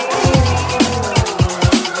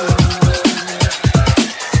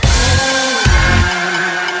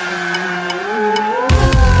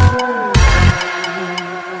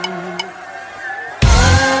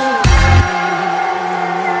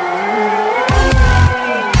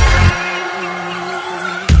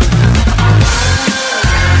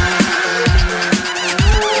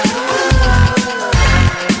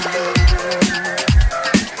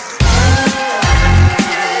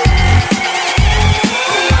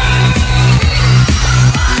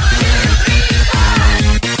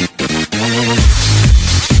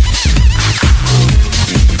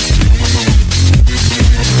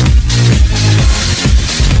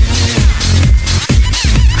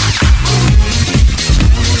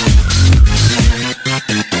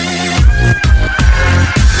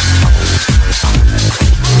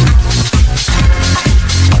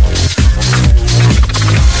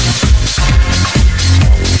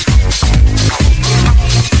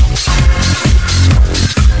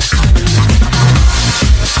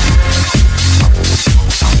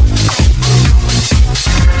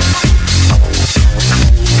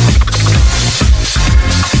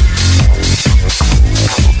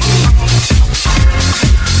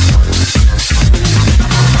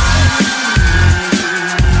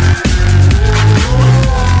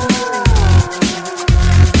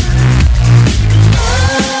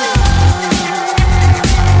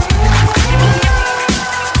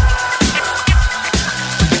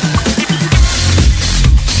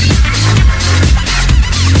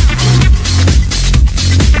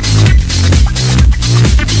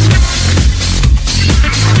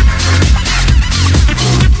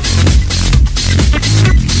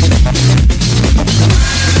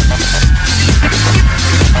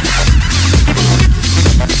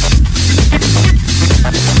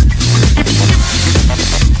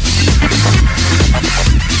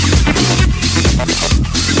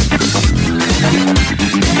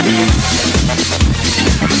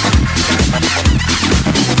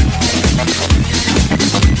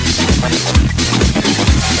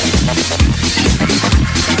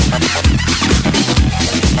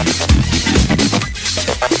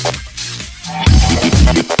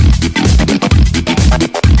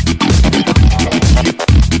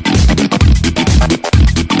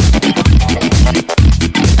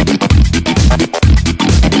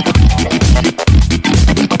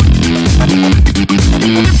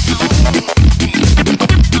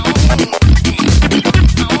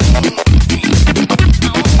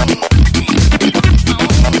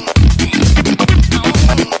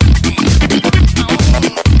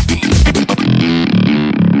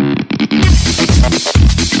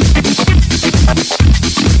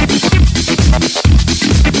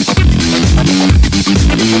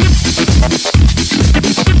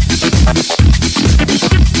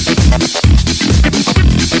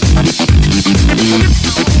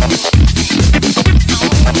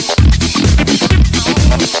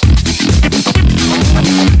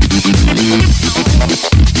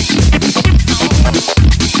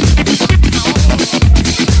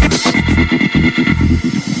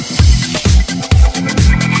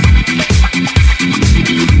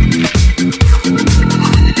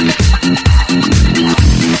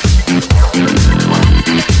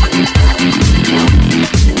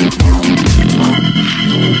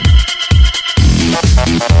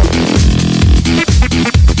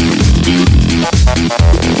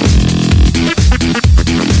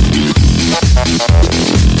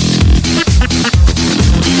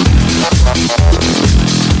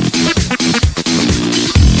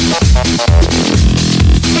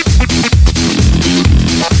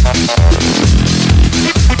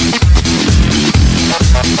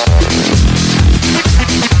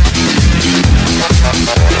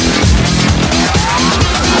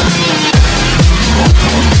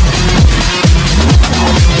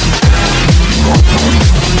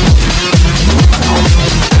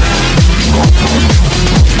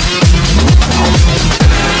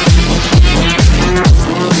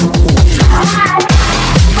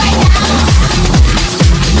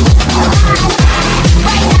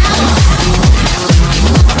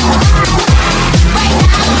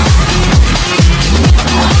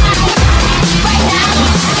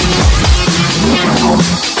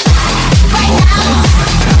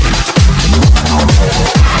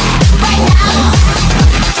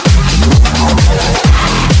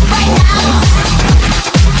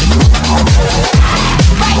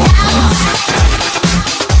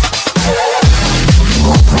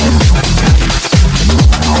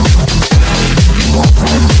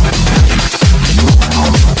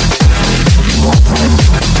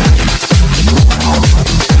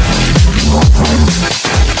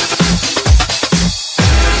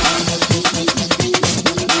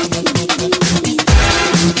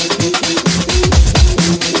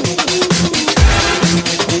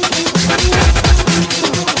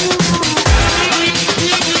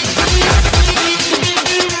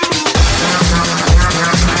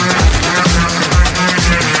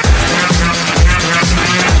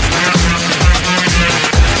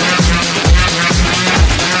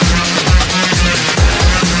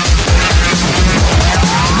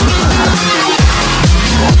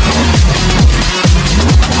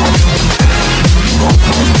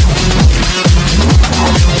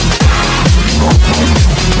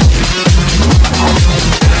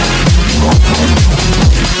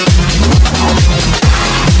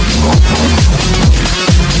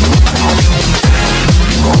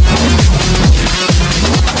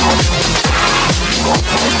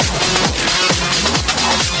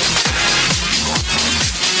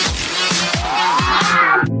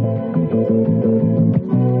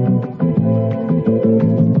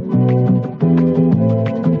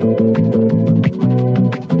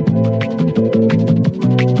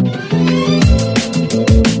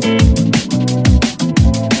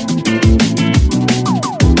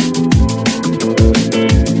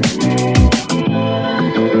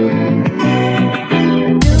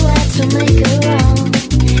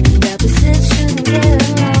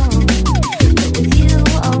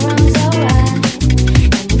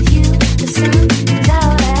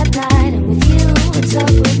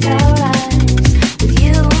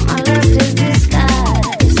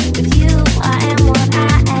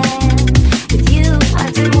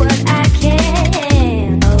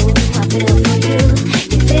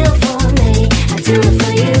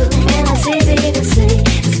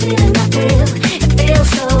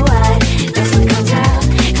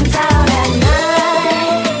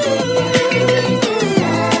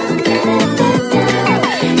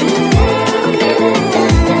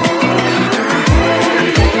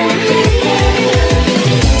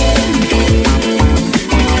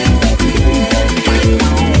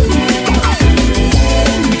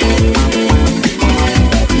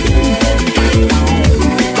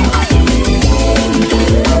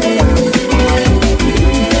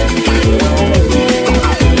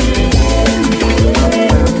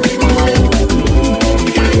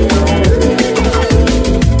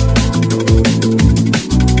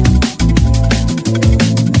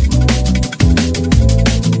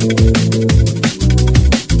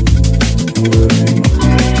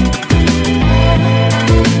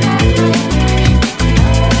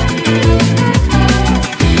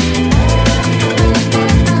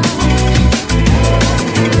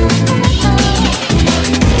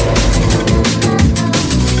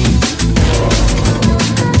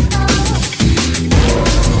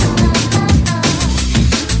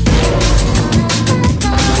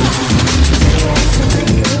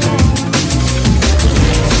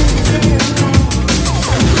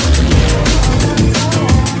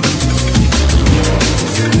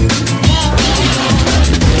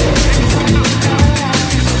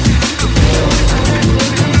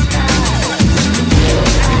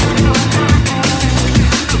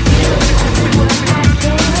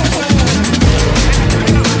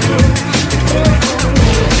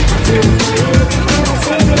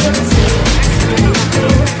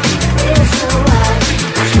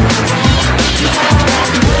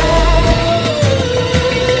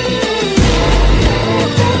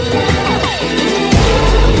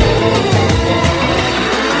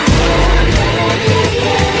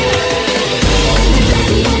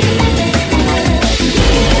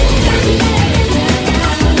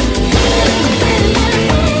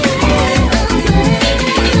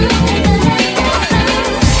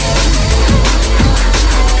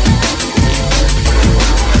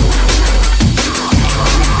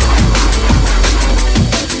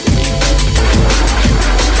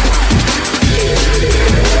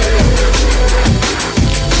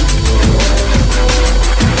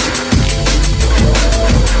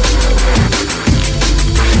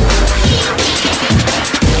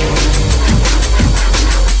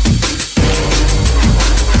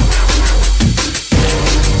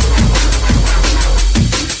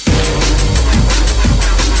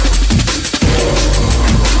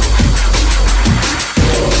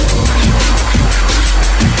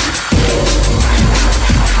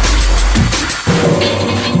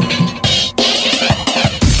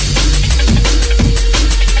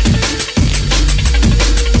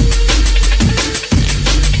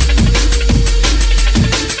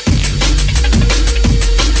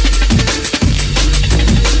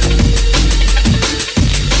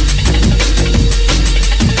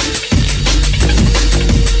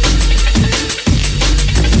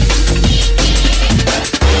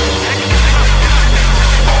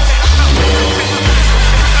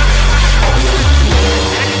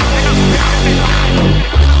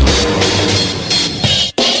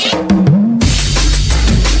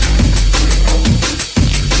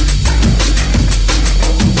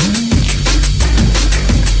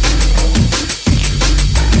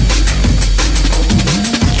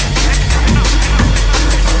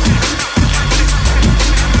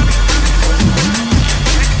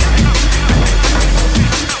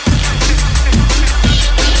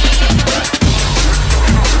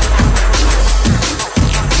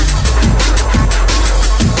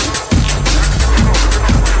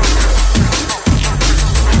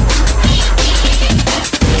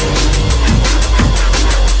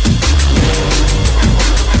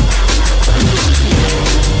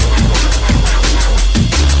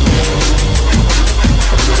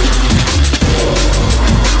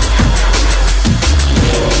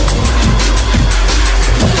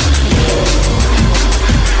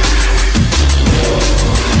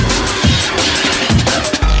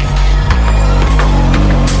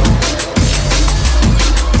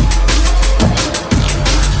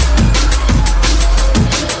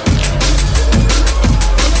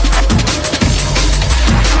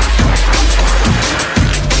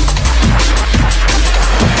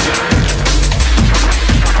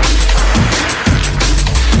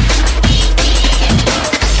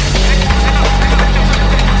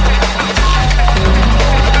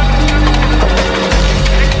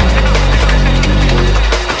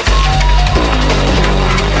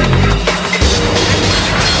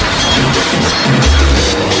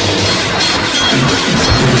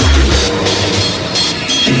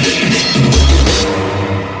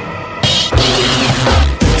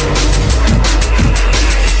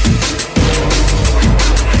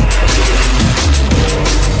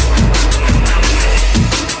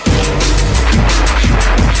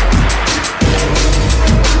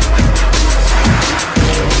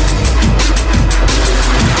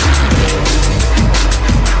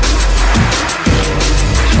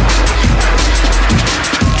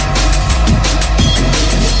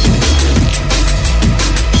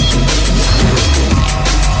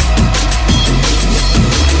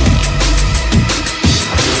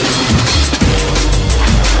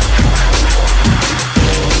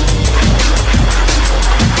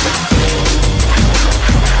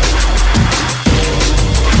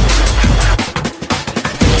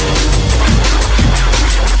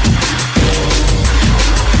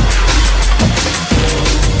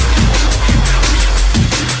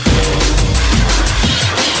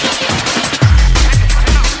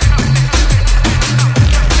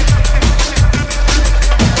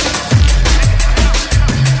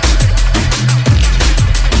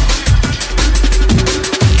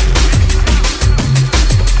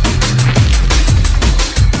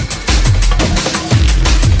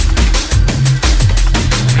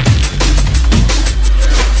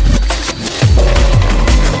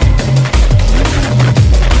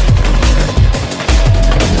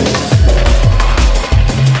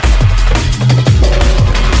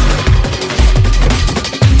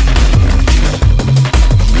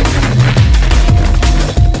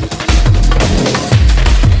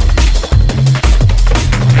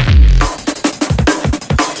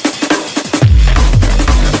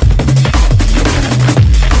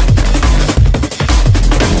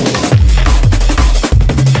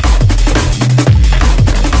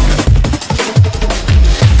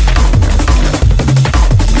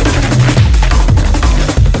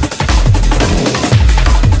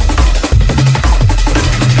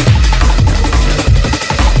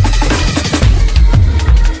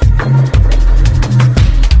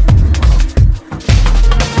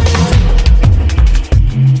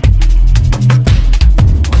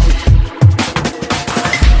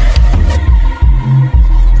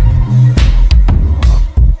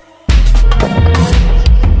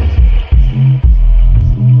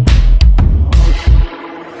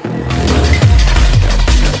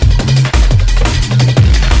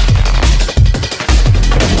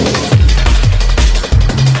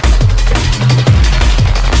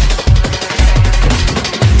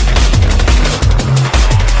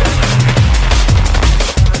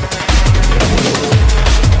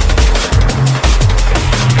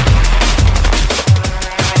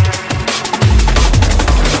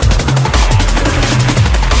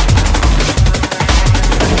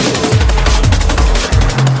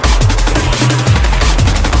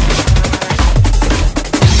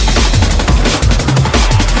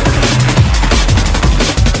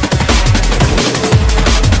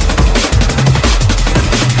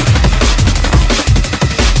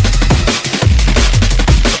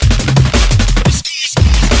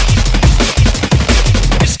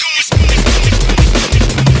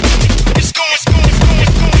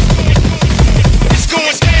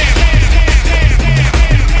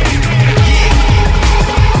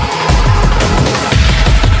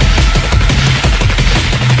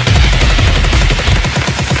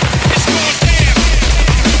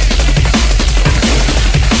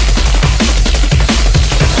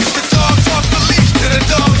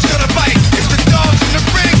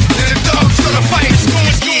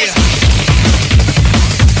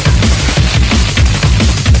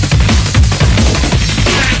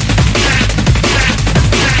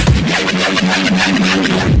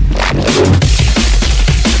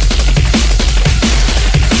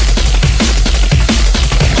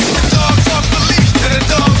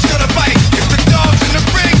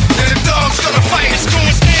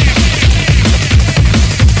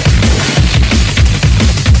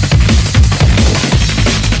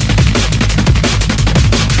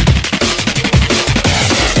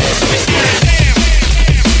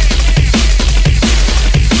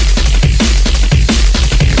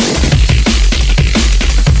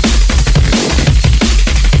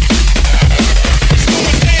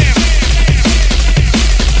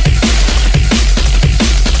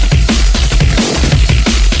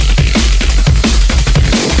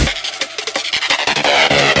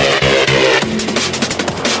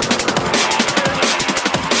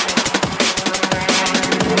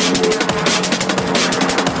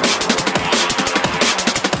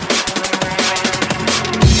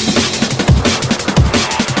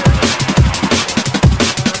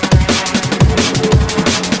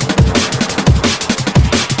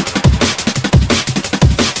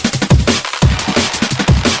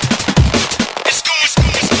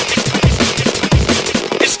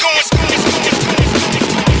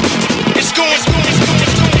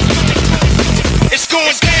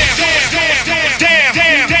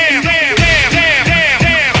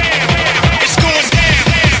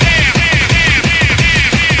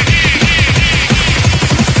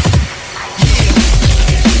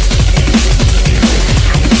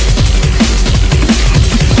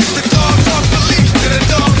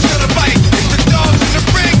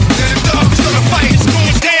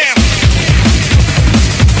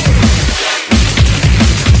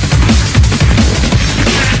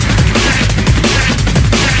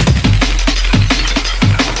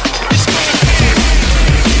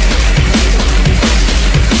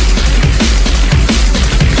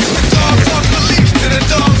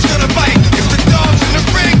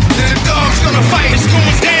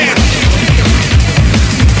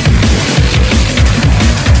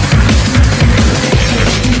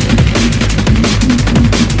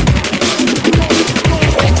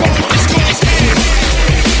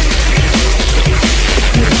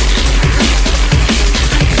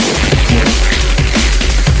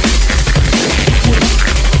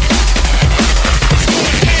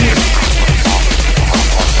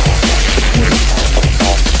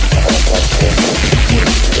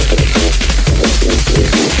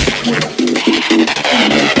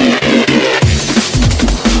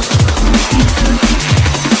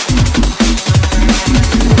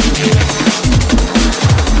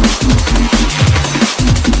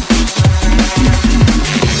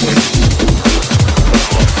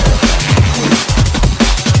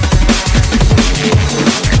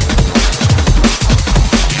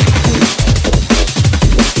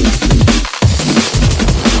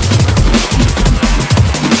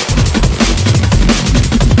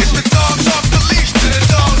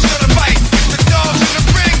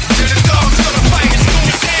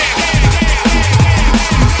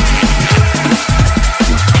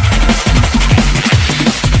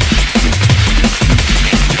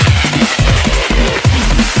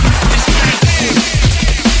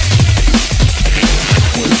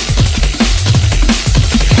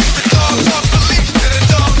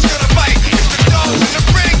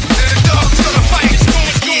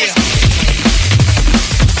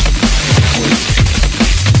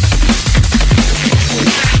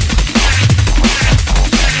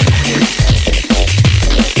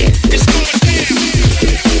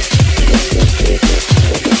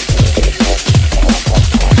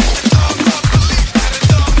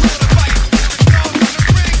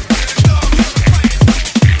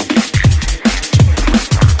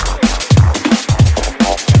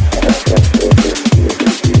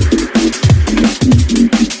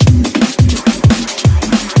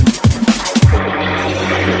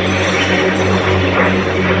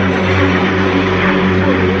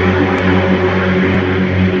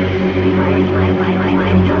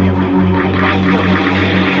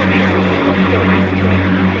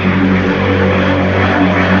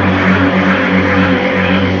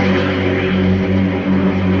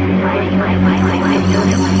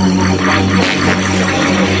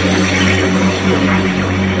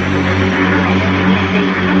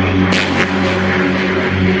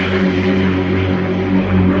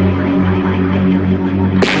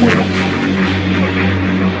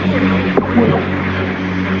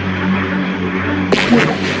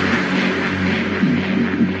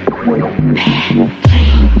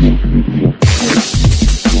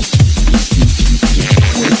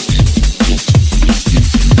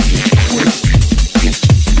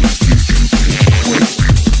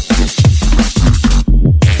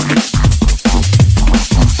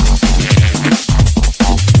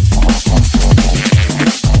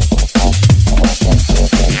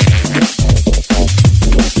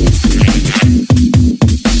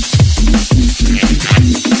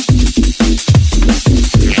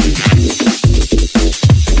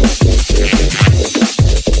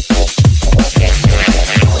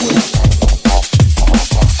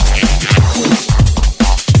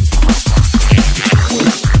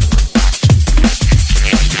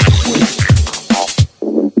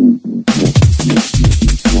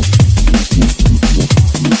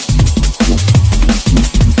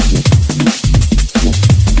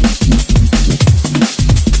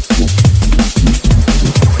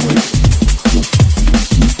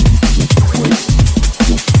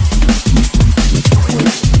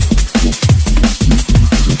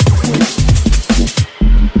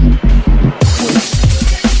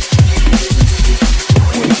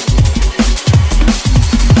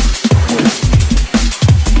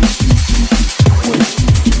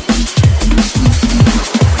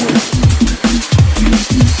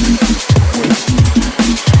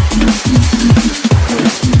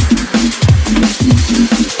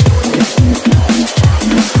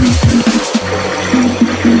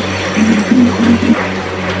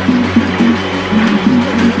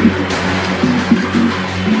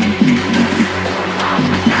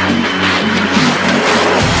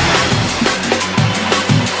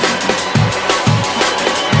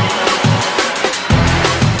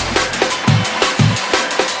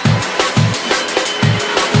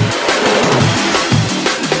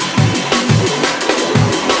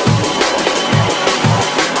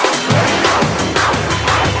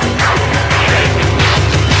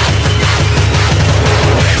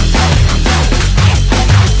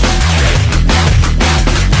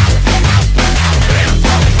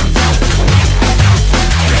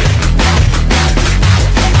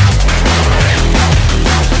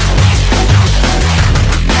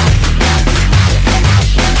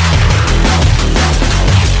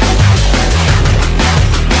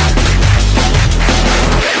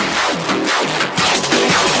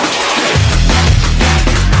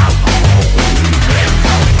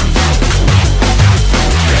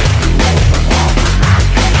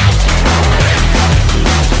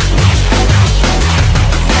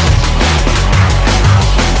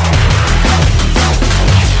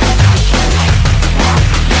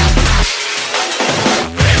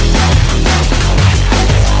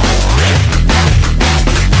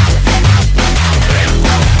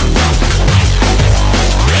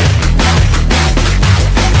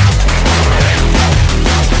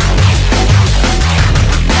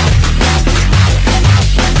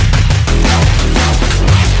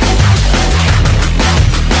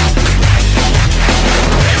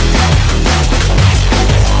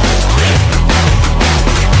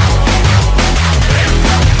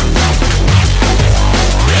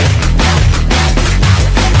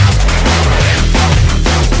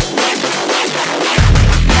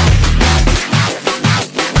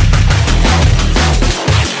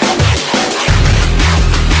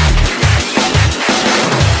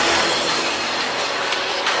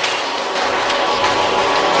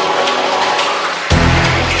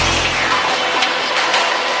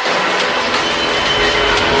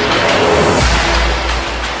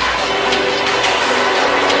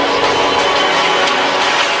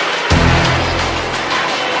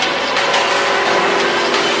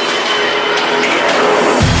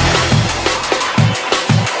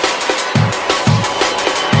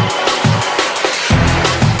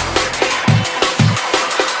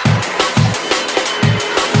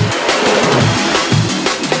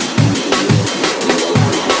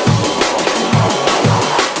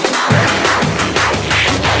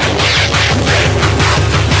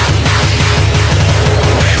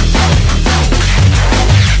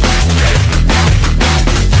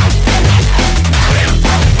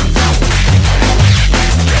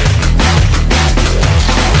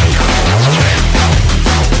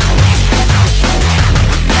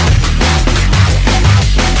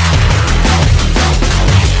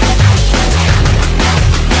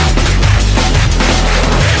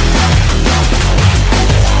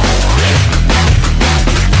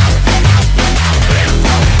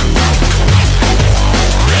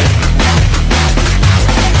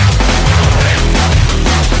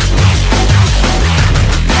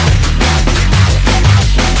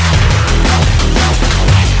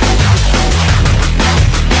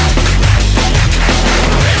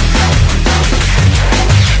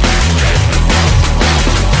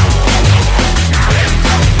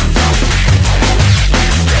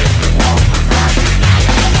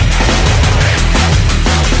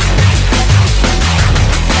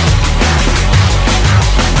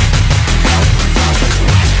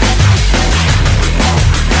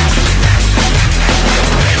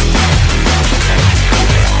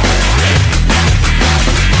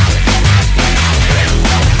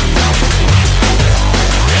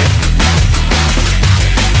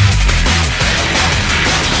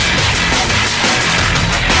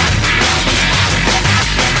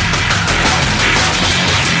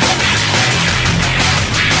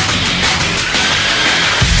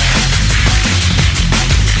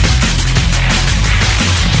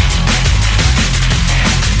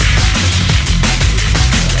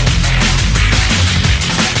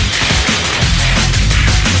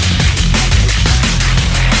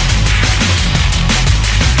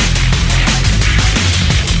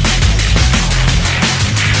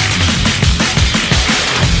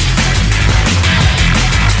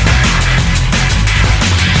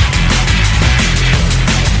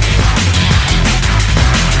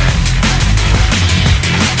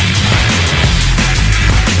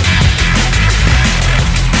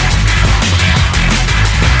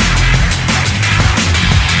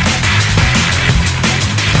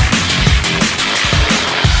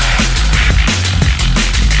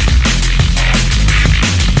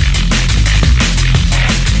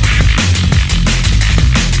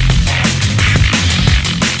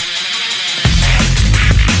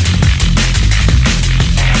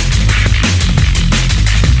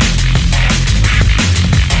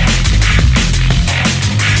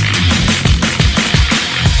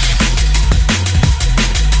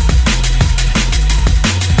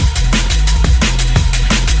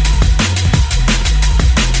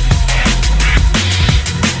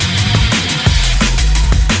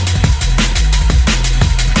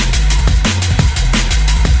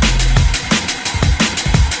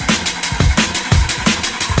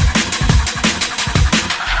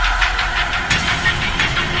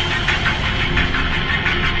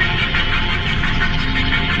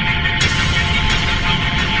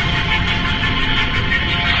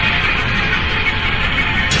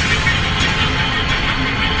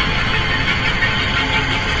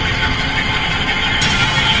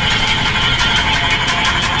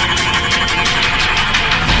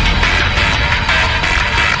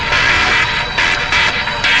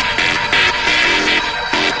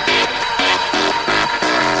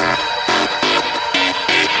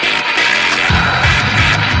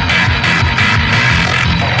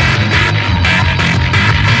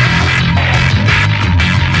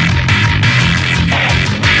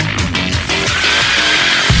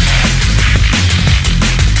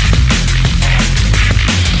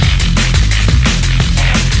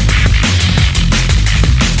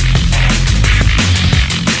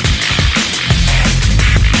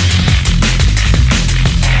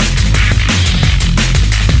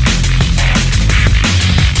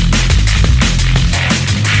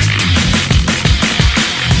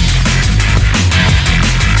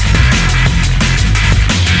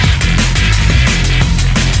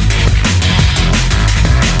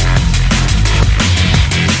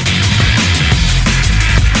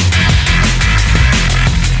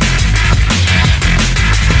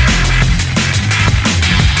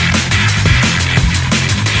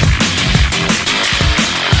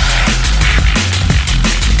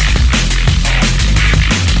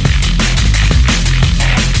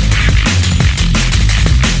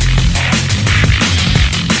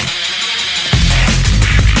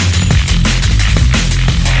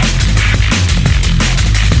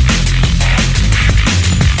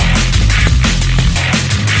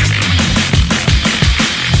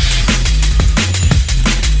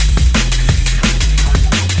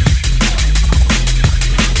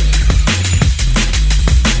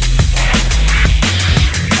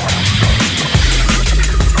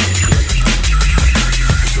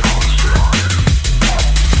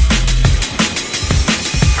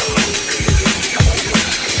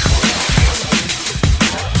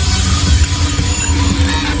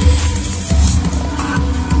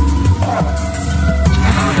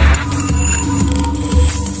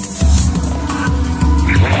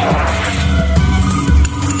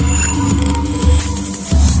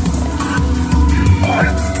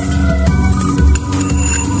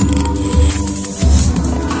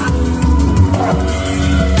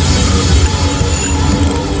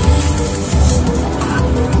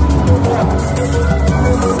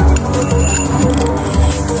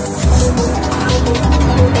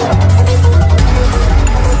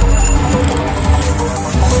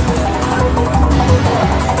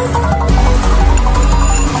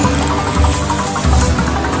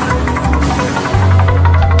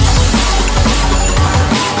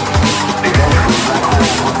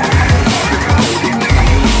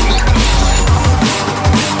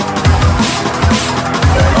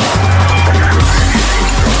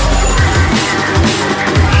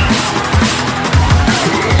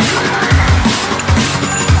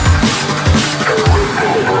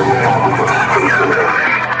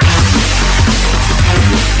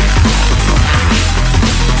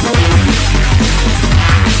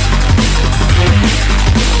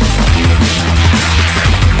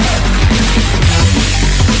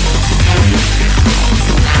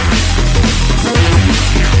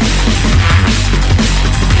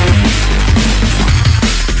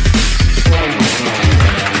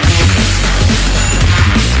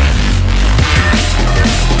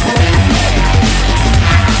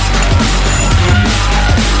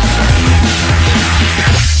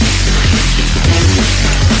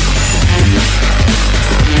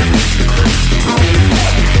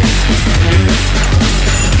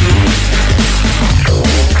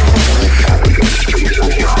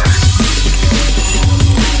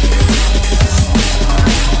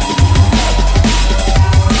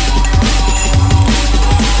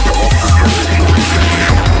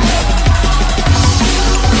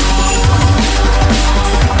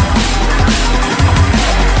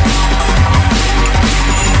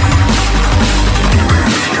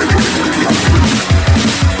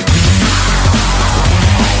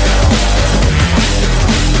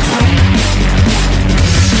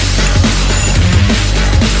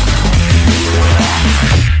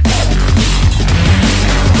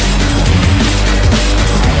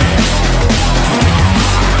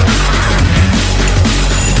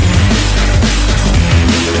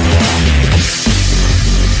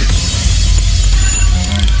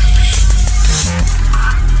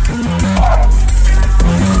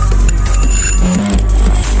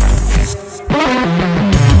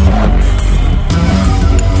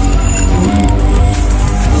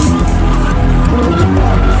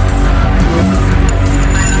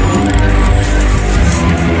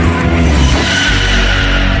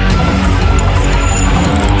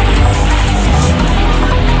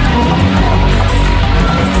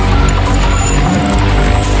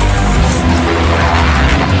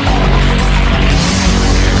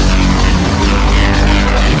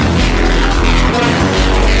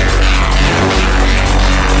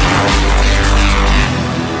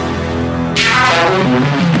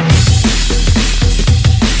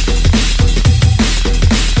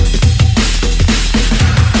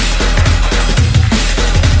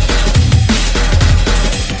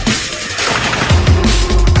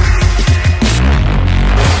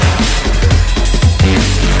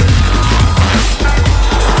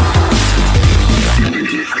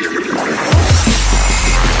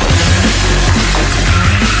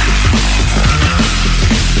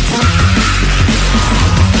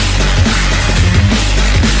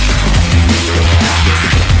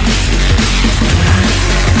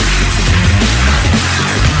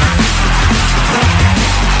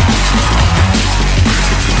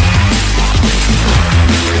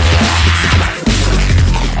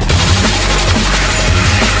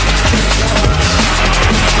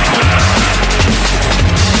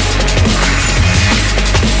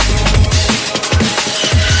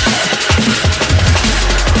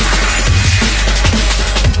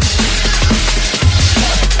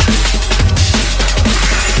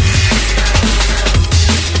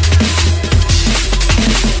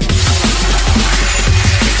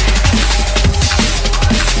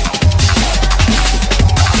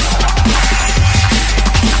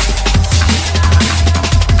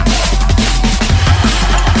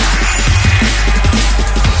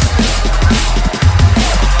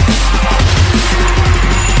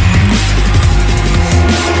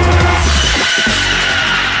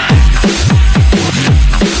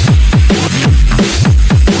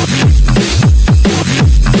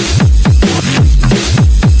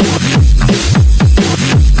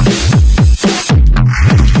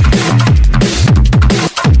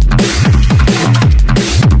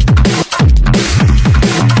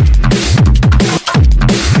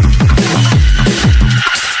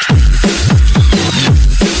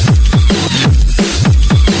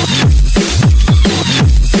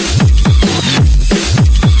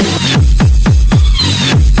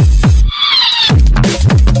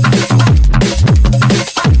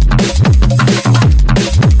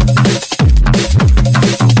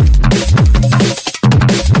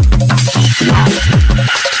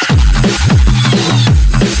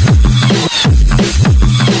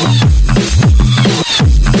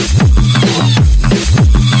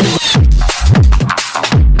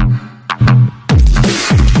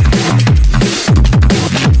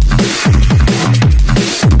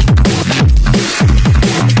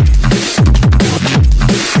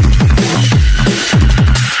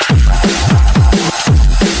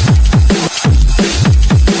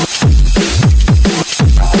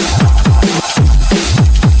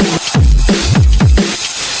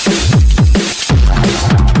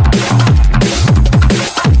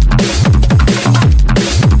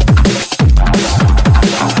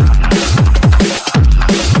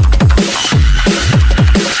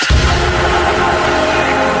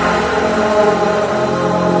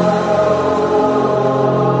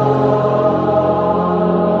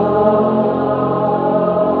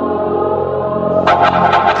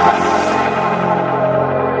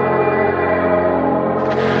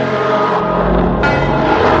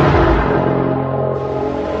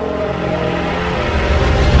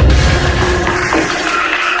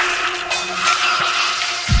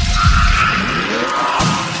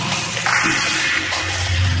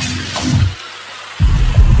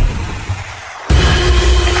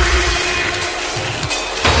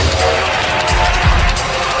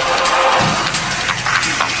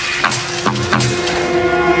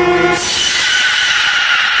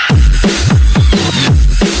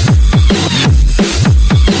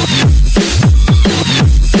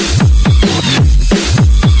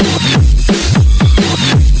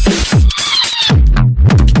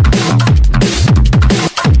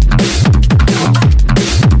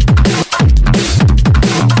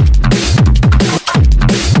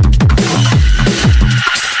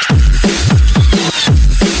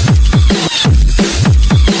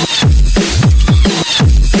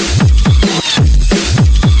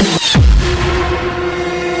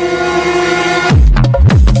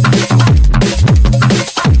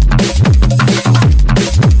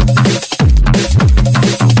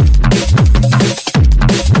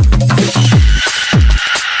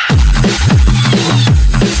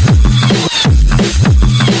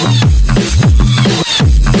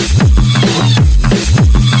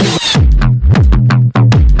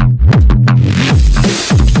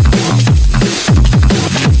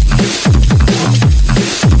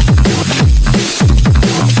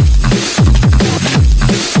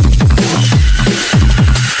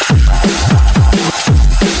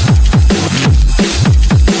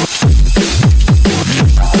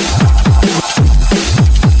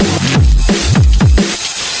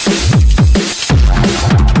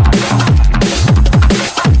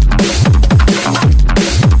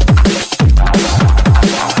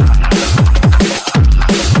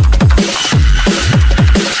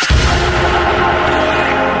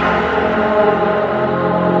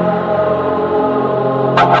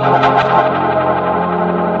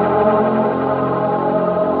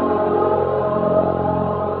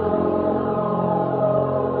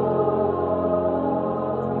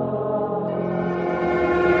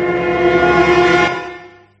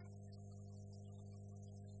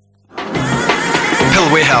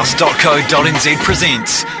 House.co.nz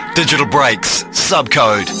presents Digital Breaks,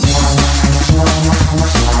 Subcode.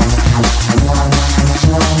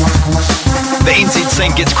 The NZ scene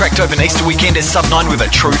gets cracked open Easter weekend as Sub 9 with a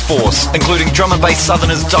true force, including drum and bass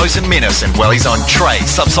southerners Dose and Menace and Welly's own Trey,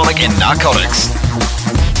 Subsonic and Narcotics.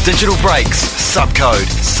 Digital Breaks, Subcode.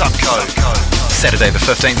 Saturday the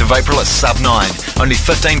 15th of April at Sub 9. Only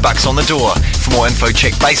 $15 on the door. For more info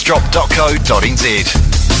check bassdrop.co.nz.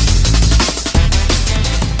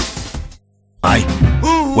 Hey,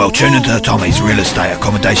 well, tune into the Tommy's Real Estate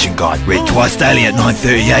Accommodation Guide. Read twice daily at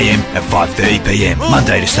 9:30am and 5:30pm,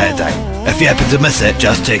 Monday to Saturday. If you happen to miss it,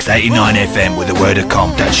 just text 89FM with the word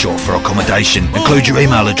accom, that's short for accommodation. Include your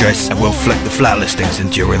email address and we'll flick the flat listings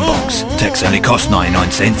into your inbox. Text only costs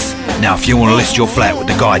 99 cents. Now, if you want to list your flat with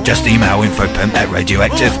the guide, just email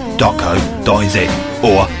info@radioactive.co.nz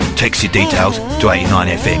or text your details to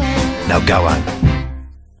 89FM. Now go on.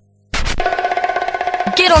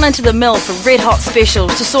 Get on into the mill for red hot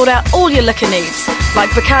specials to sort out all your liquor needs.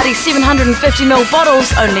 Like Bacardi 750ml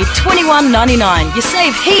bottles, only $21.99. You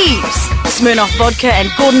save heaps. Smirnoff vodka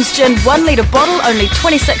and Gordon's gin 1 litre bottle, only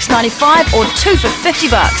 $26.95 or 2 for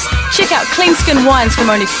 $50. Check out Clean Skin wines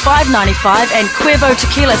from only $5.95 and Cuervo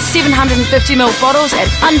tequila 750ml bottles at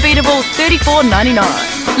unbeatable $34.99.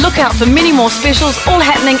 Look out for many more specials, all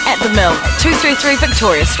happening at the mill at 233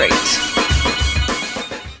 Victoria Street.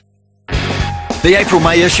 The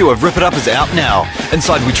April-May issue of Rip It Up is out now.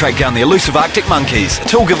 Inside we track down the elusive Arctic Monkeys.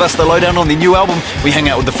 To give us the lowdown on their new album, we hang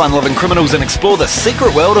out with the fun-loving criminals and explore the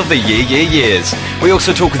secret world of the years. We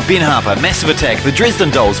also talk with Ben Harper, Massive Attack, the Dresden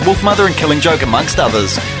Dolls, Wolfmother and Killing Joke amongst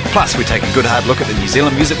others. Plus we take a good hard look at the New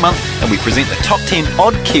Zealand Music Month and we present the top 10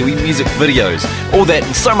 odd Kiwi music videos. All that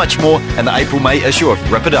and so much more in the April-May issue of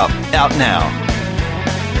Rip It Up, out now.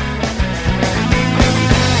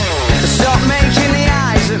 Stop making the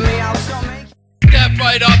eyes at me, I'll stop making... Step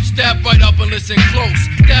right up and listen close.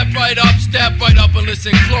 Step right up and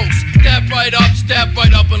listen close. Step right up and listen close. Step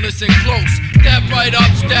right up and listen close.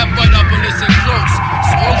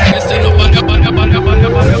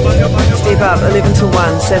 Step up 11 till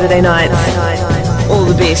 1 Saturday nights. All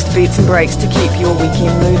the best beats and breaks to keep your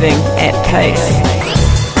weekend moving at pace.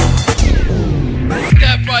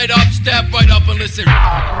 Step right up and listen.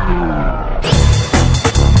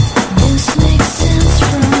 This makes sense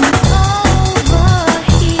from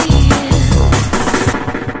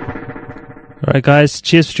Alright guys,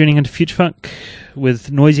 cheers for tuning into Future Funk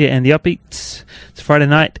with Noisia and the Upbeats. It's Friday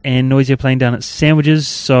night and Noisia playing down at Sandwiches,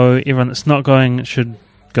 so everyone that's not going should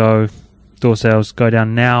go. Door sales go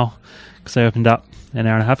down now because they opened up an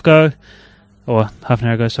hour and a half ago, or half an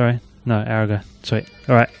hour ago, sorry. No, hour ago. Sweet.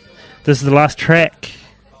 Alright, this is the last track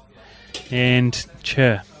and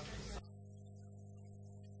cheer.